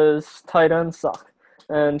because tight ends suck.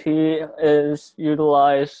 And he is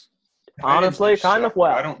utilized, honestly, kind of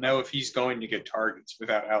well. I don't know if he's going to get targets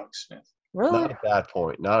without Alex Smith. Really? Not at that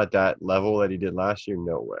point. Not at that level that he did last year.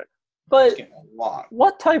 No way. He's But getting a lot.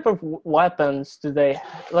 what type of weapons do they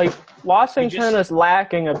have? Like, Washington is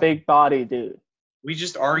lacking a big body dude. We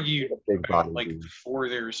just argued Big about body like dude. 4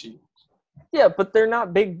 of their receivers. Yeah, but they're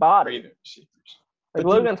not big 3 body. of their receivers. Like, But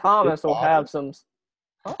Logan dude, Thomas big will body. have some.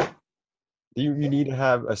 You need to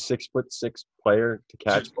have a 6'6" player to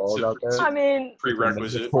catch balls out there. I mean,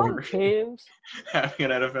 Prerequisite some for teams.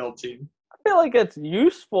 having an NFL team. I feel like it's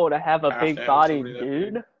useful to have a Have big to have body somebody that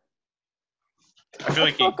dude. big. I feel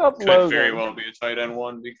like he Let's look up could Logan. very well be a tight end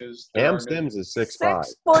 1 because there Cam are no- Sims is 6'5".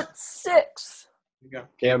 6'6". Yeah,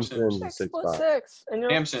 Cam Sims. Sims is 6'6". 6'5". And you're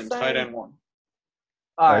Cam Sims, saying, tight end 1.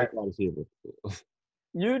 all right, Wide receiver.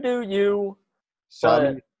 you do you.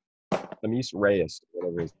 Samis Reyes,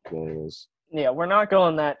 whatever his name is. Yeah, we're not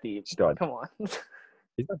going that deep. Stud. Come on.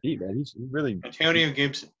 He's not deep, man. He's really Antonio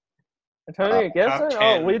Gibson. Antonio Gibson? top Oh,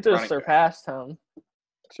 10 we just running back. surpassed him.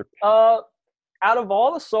 surpassed. Out of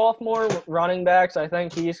all the sophomore running backs, I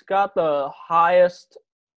think he's got the highest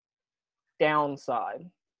downside.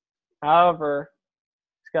 However,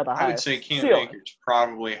 he's got the I would highest say Cam ceiling. Akers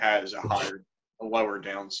probably has a lower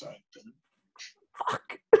downside than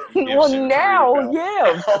Fuck. Gibson Well, or now, Rudolph.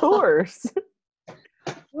 yeah, of course.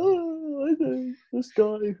 Oh, I think this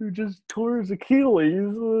guy who just tore his Achilles.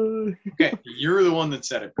 Okay, you're the one that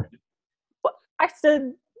said it, Brandon.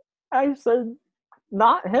 I said,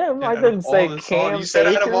 not him. I Out of didn't all say the Cam You said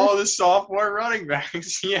out of all Akers. the sophomore running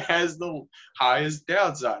backs, he has the highest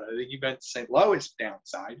downside. I think you meant to say lowest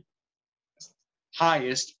downside.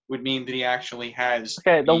 Highest would mean that he actually has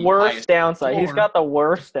Okay, the worst highest downside. He's floor. got the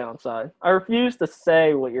worst downside. I refuse to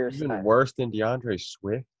say what you're Even saying. worse than DeAndre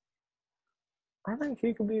Swift. I think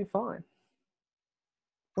he could be fine.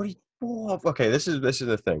 What do you? Oh, okay, this is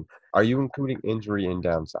the thing. Are you including injury and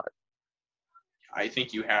downside? I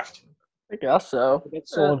think you have to. I guess so.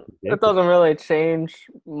 That's so It unpredictable. doesn't really change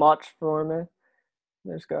much for me.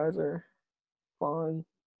 These guys are fine.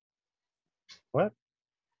 What?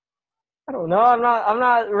 I don't know. I'm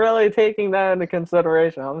not really taking that into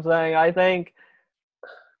consideration. I'm saying I think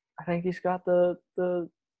he's got the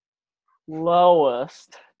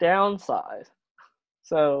lowest downside.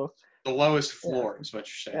 So The lowest floor is what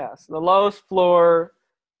you're saying. yes, the lowest floor,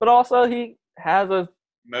 but also he has a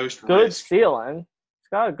Most good risk. ceiling. He's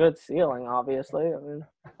got a good ceiling, obviously. I mean,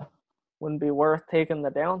 wouldn't be worth taking the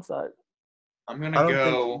downside. I'm I gonna don't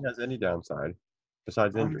go. think he has any downside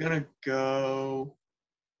besides I'm injury. gonna go.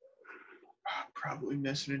 Probably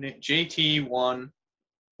missing a name. JT 1,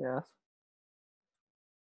 Yes,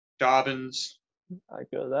 Dobbins, I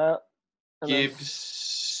go that. And then-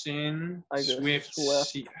 Gibson, I go Swift,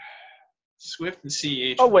 Swift. Swift and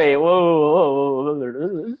CH. Oh wait,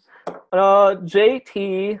 whoa.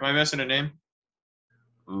 JT. Am I missing a name?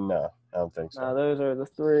 No, I don't think so. No, those are the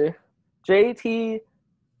three. JT,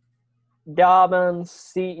 Dobbins,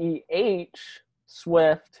 CEH,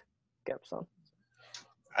 Swift, Gibson.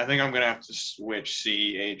 I think I'm gonna have to switch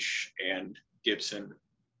CH and Gibson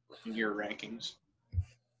in your rankings.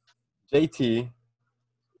 JT,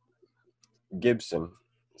 Gibson,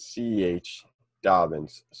 CH,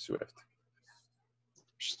 Dobbins, Swift.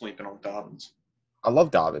 Sleeping on Dobbins. I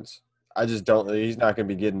love Dobbins. I just don't. He's not going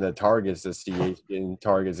to be getting the targets that CH getting,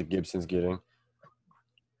 targets that Gibson's getting.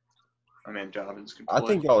 I mean, Dobbins can I play.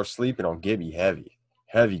 think y'all are sleeping on Gibby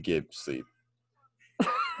heavy Gibb sleep.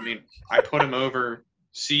 I mean, I put him over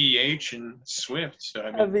CEH and Swift. So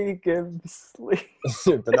I mean, Heavy Gibbs sleep.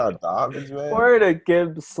 But not Dobbins, man. Where did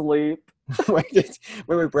Gibbs sleep? wait,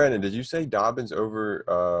 Brandon, did you say Dobbins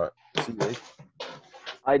over CH?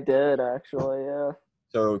 I did actually, yeah.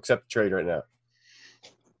 So accept the trade right now.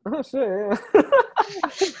 Oh shit,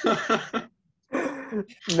 yeah. I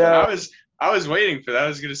No, was waiting for that. I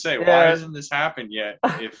was gonna say, why Yeah. hasn't this happened yet?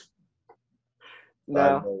 If I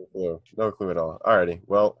have no. no clue at all. Alrighty,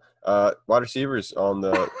 well, wide receivers on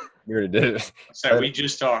the We already did it. So we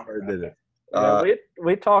just talked. Already did it. Yeah,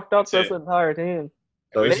 we talked up that's this it. entire team.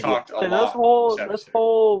 So We this is- talked a And lot. this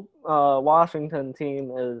whole Washington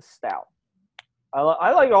team is stout.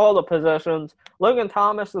 I like all the positions. Logan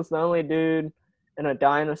Thomas is the only dude in a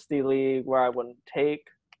dynasty league where I wouldn't take.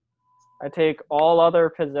 I take all other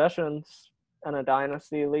positions in a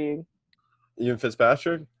dynasty league. even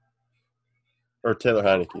Fitzpatrick or Taylor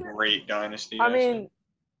Heineke. Great dynasty. I mean,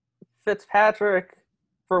 Fitzpatrick,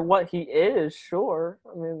 for what he is, sure.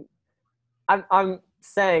 I mean, I'm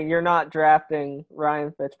saying you're not drafting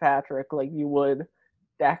Ryan Fitzpatrick like you would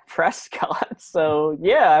Dak Prescott. So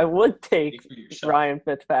yeah, I would take Ryan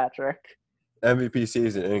Fitzpatrick. MVP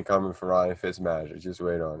season incoming for Ryan Fitzmagic. Just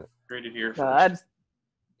wait on it. Great to hear No, first.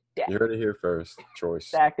 that's You heard it here first.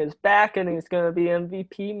 Choice. Dak is back and he's gonna be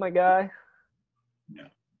MVP, my guy. No.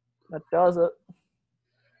 That does it.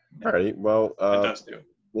 Alrighty. Well, It does do.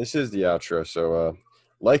 this is the outro. So,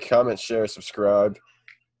 like, comment, share, subscribe.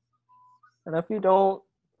 And if you don't,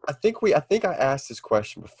 I think I asked this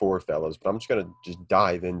question before, fellas, but I'm just gonna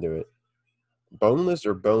dive into it. Boneless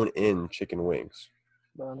or bone-in chicken wings?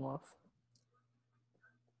 boneless.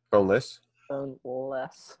 Boneless.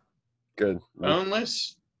 Boneless. Good.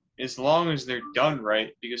 Boneless, as long as they're done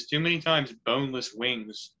right, because too many times boneless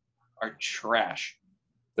wings are trash.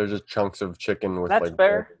 They're just chunks of chicken with That's like.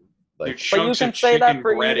 fair. They're Like chunks can of say that chicken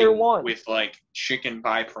for either breading one. with like chicken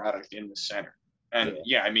byproduct in the center. And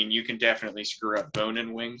yeah, I mean, you can definitely screw up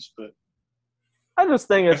bone-in wings, but I just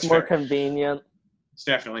think it's That's more fair. convenient. it's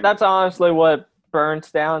definitely That's honestly what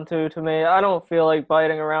burns down to me. I don't feel like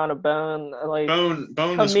biting around a bone. Like to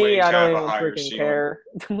boneless me, wings I don't have a even higher freaking ceiling. care.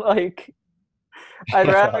 Like I'd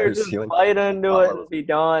rather Higher just ceiling. bite into it and be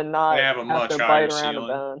done, not They have a much to higher bite around ceiling.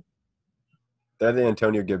 a bone. they're the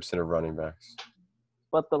Antonio Gibson of running backs.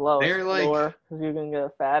 But the lowest They're like- floor, because you can get a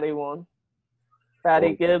fatty one. Fatty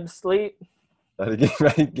Well- Gibbs sleep.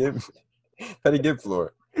 Patty Gibb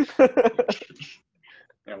floor.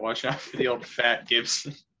 Yeah, watch out for the old fat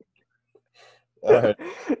Gibson. All right.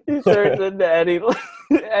 He turns into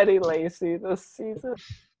Eddie Lacy this season.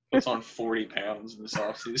 Puts on 40 pounds in this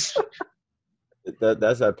offseason.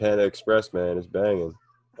 That's that Panda Express, man. It's banging.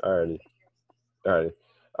 Alrighty. First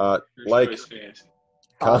Like, choice fantasy.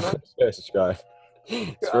 comment, share, subscribe.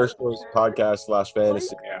 It's First Choice Podcast /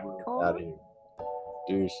 Fantasy. Yeah, Out of here.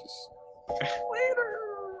 Deuces. Later.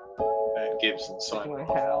 Fat Gibson Like son. my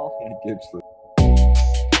Hal. Gibson.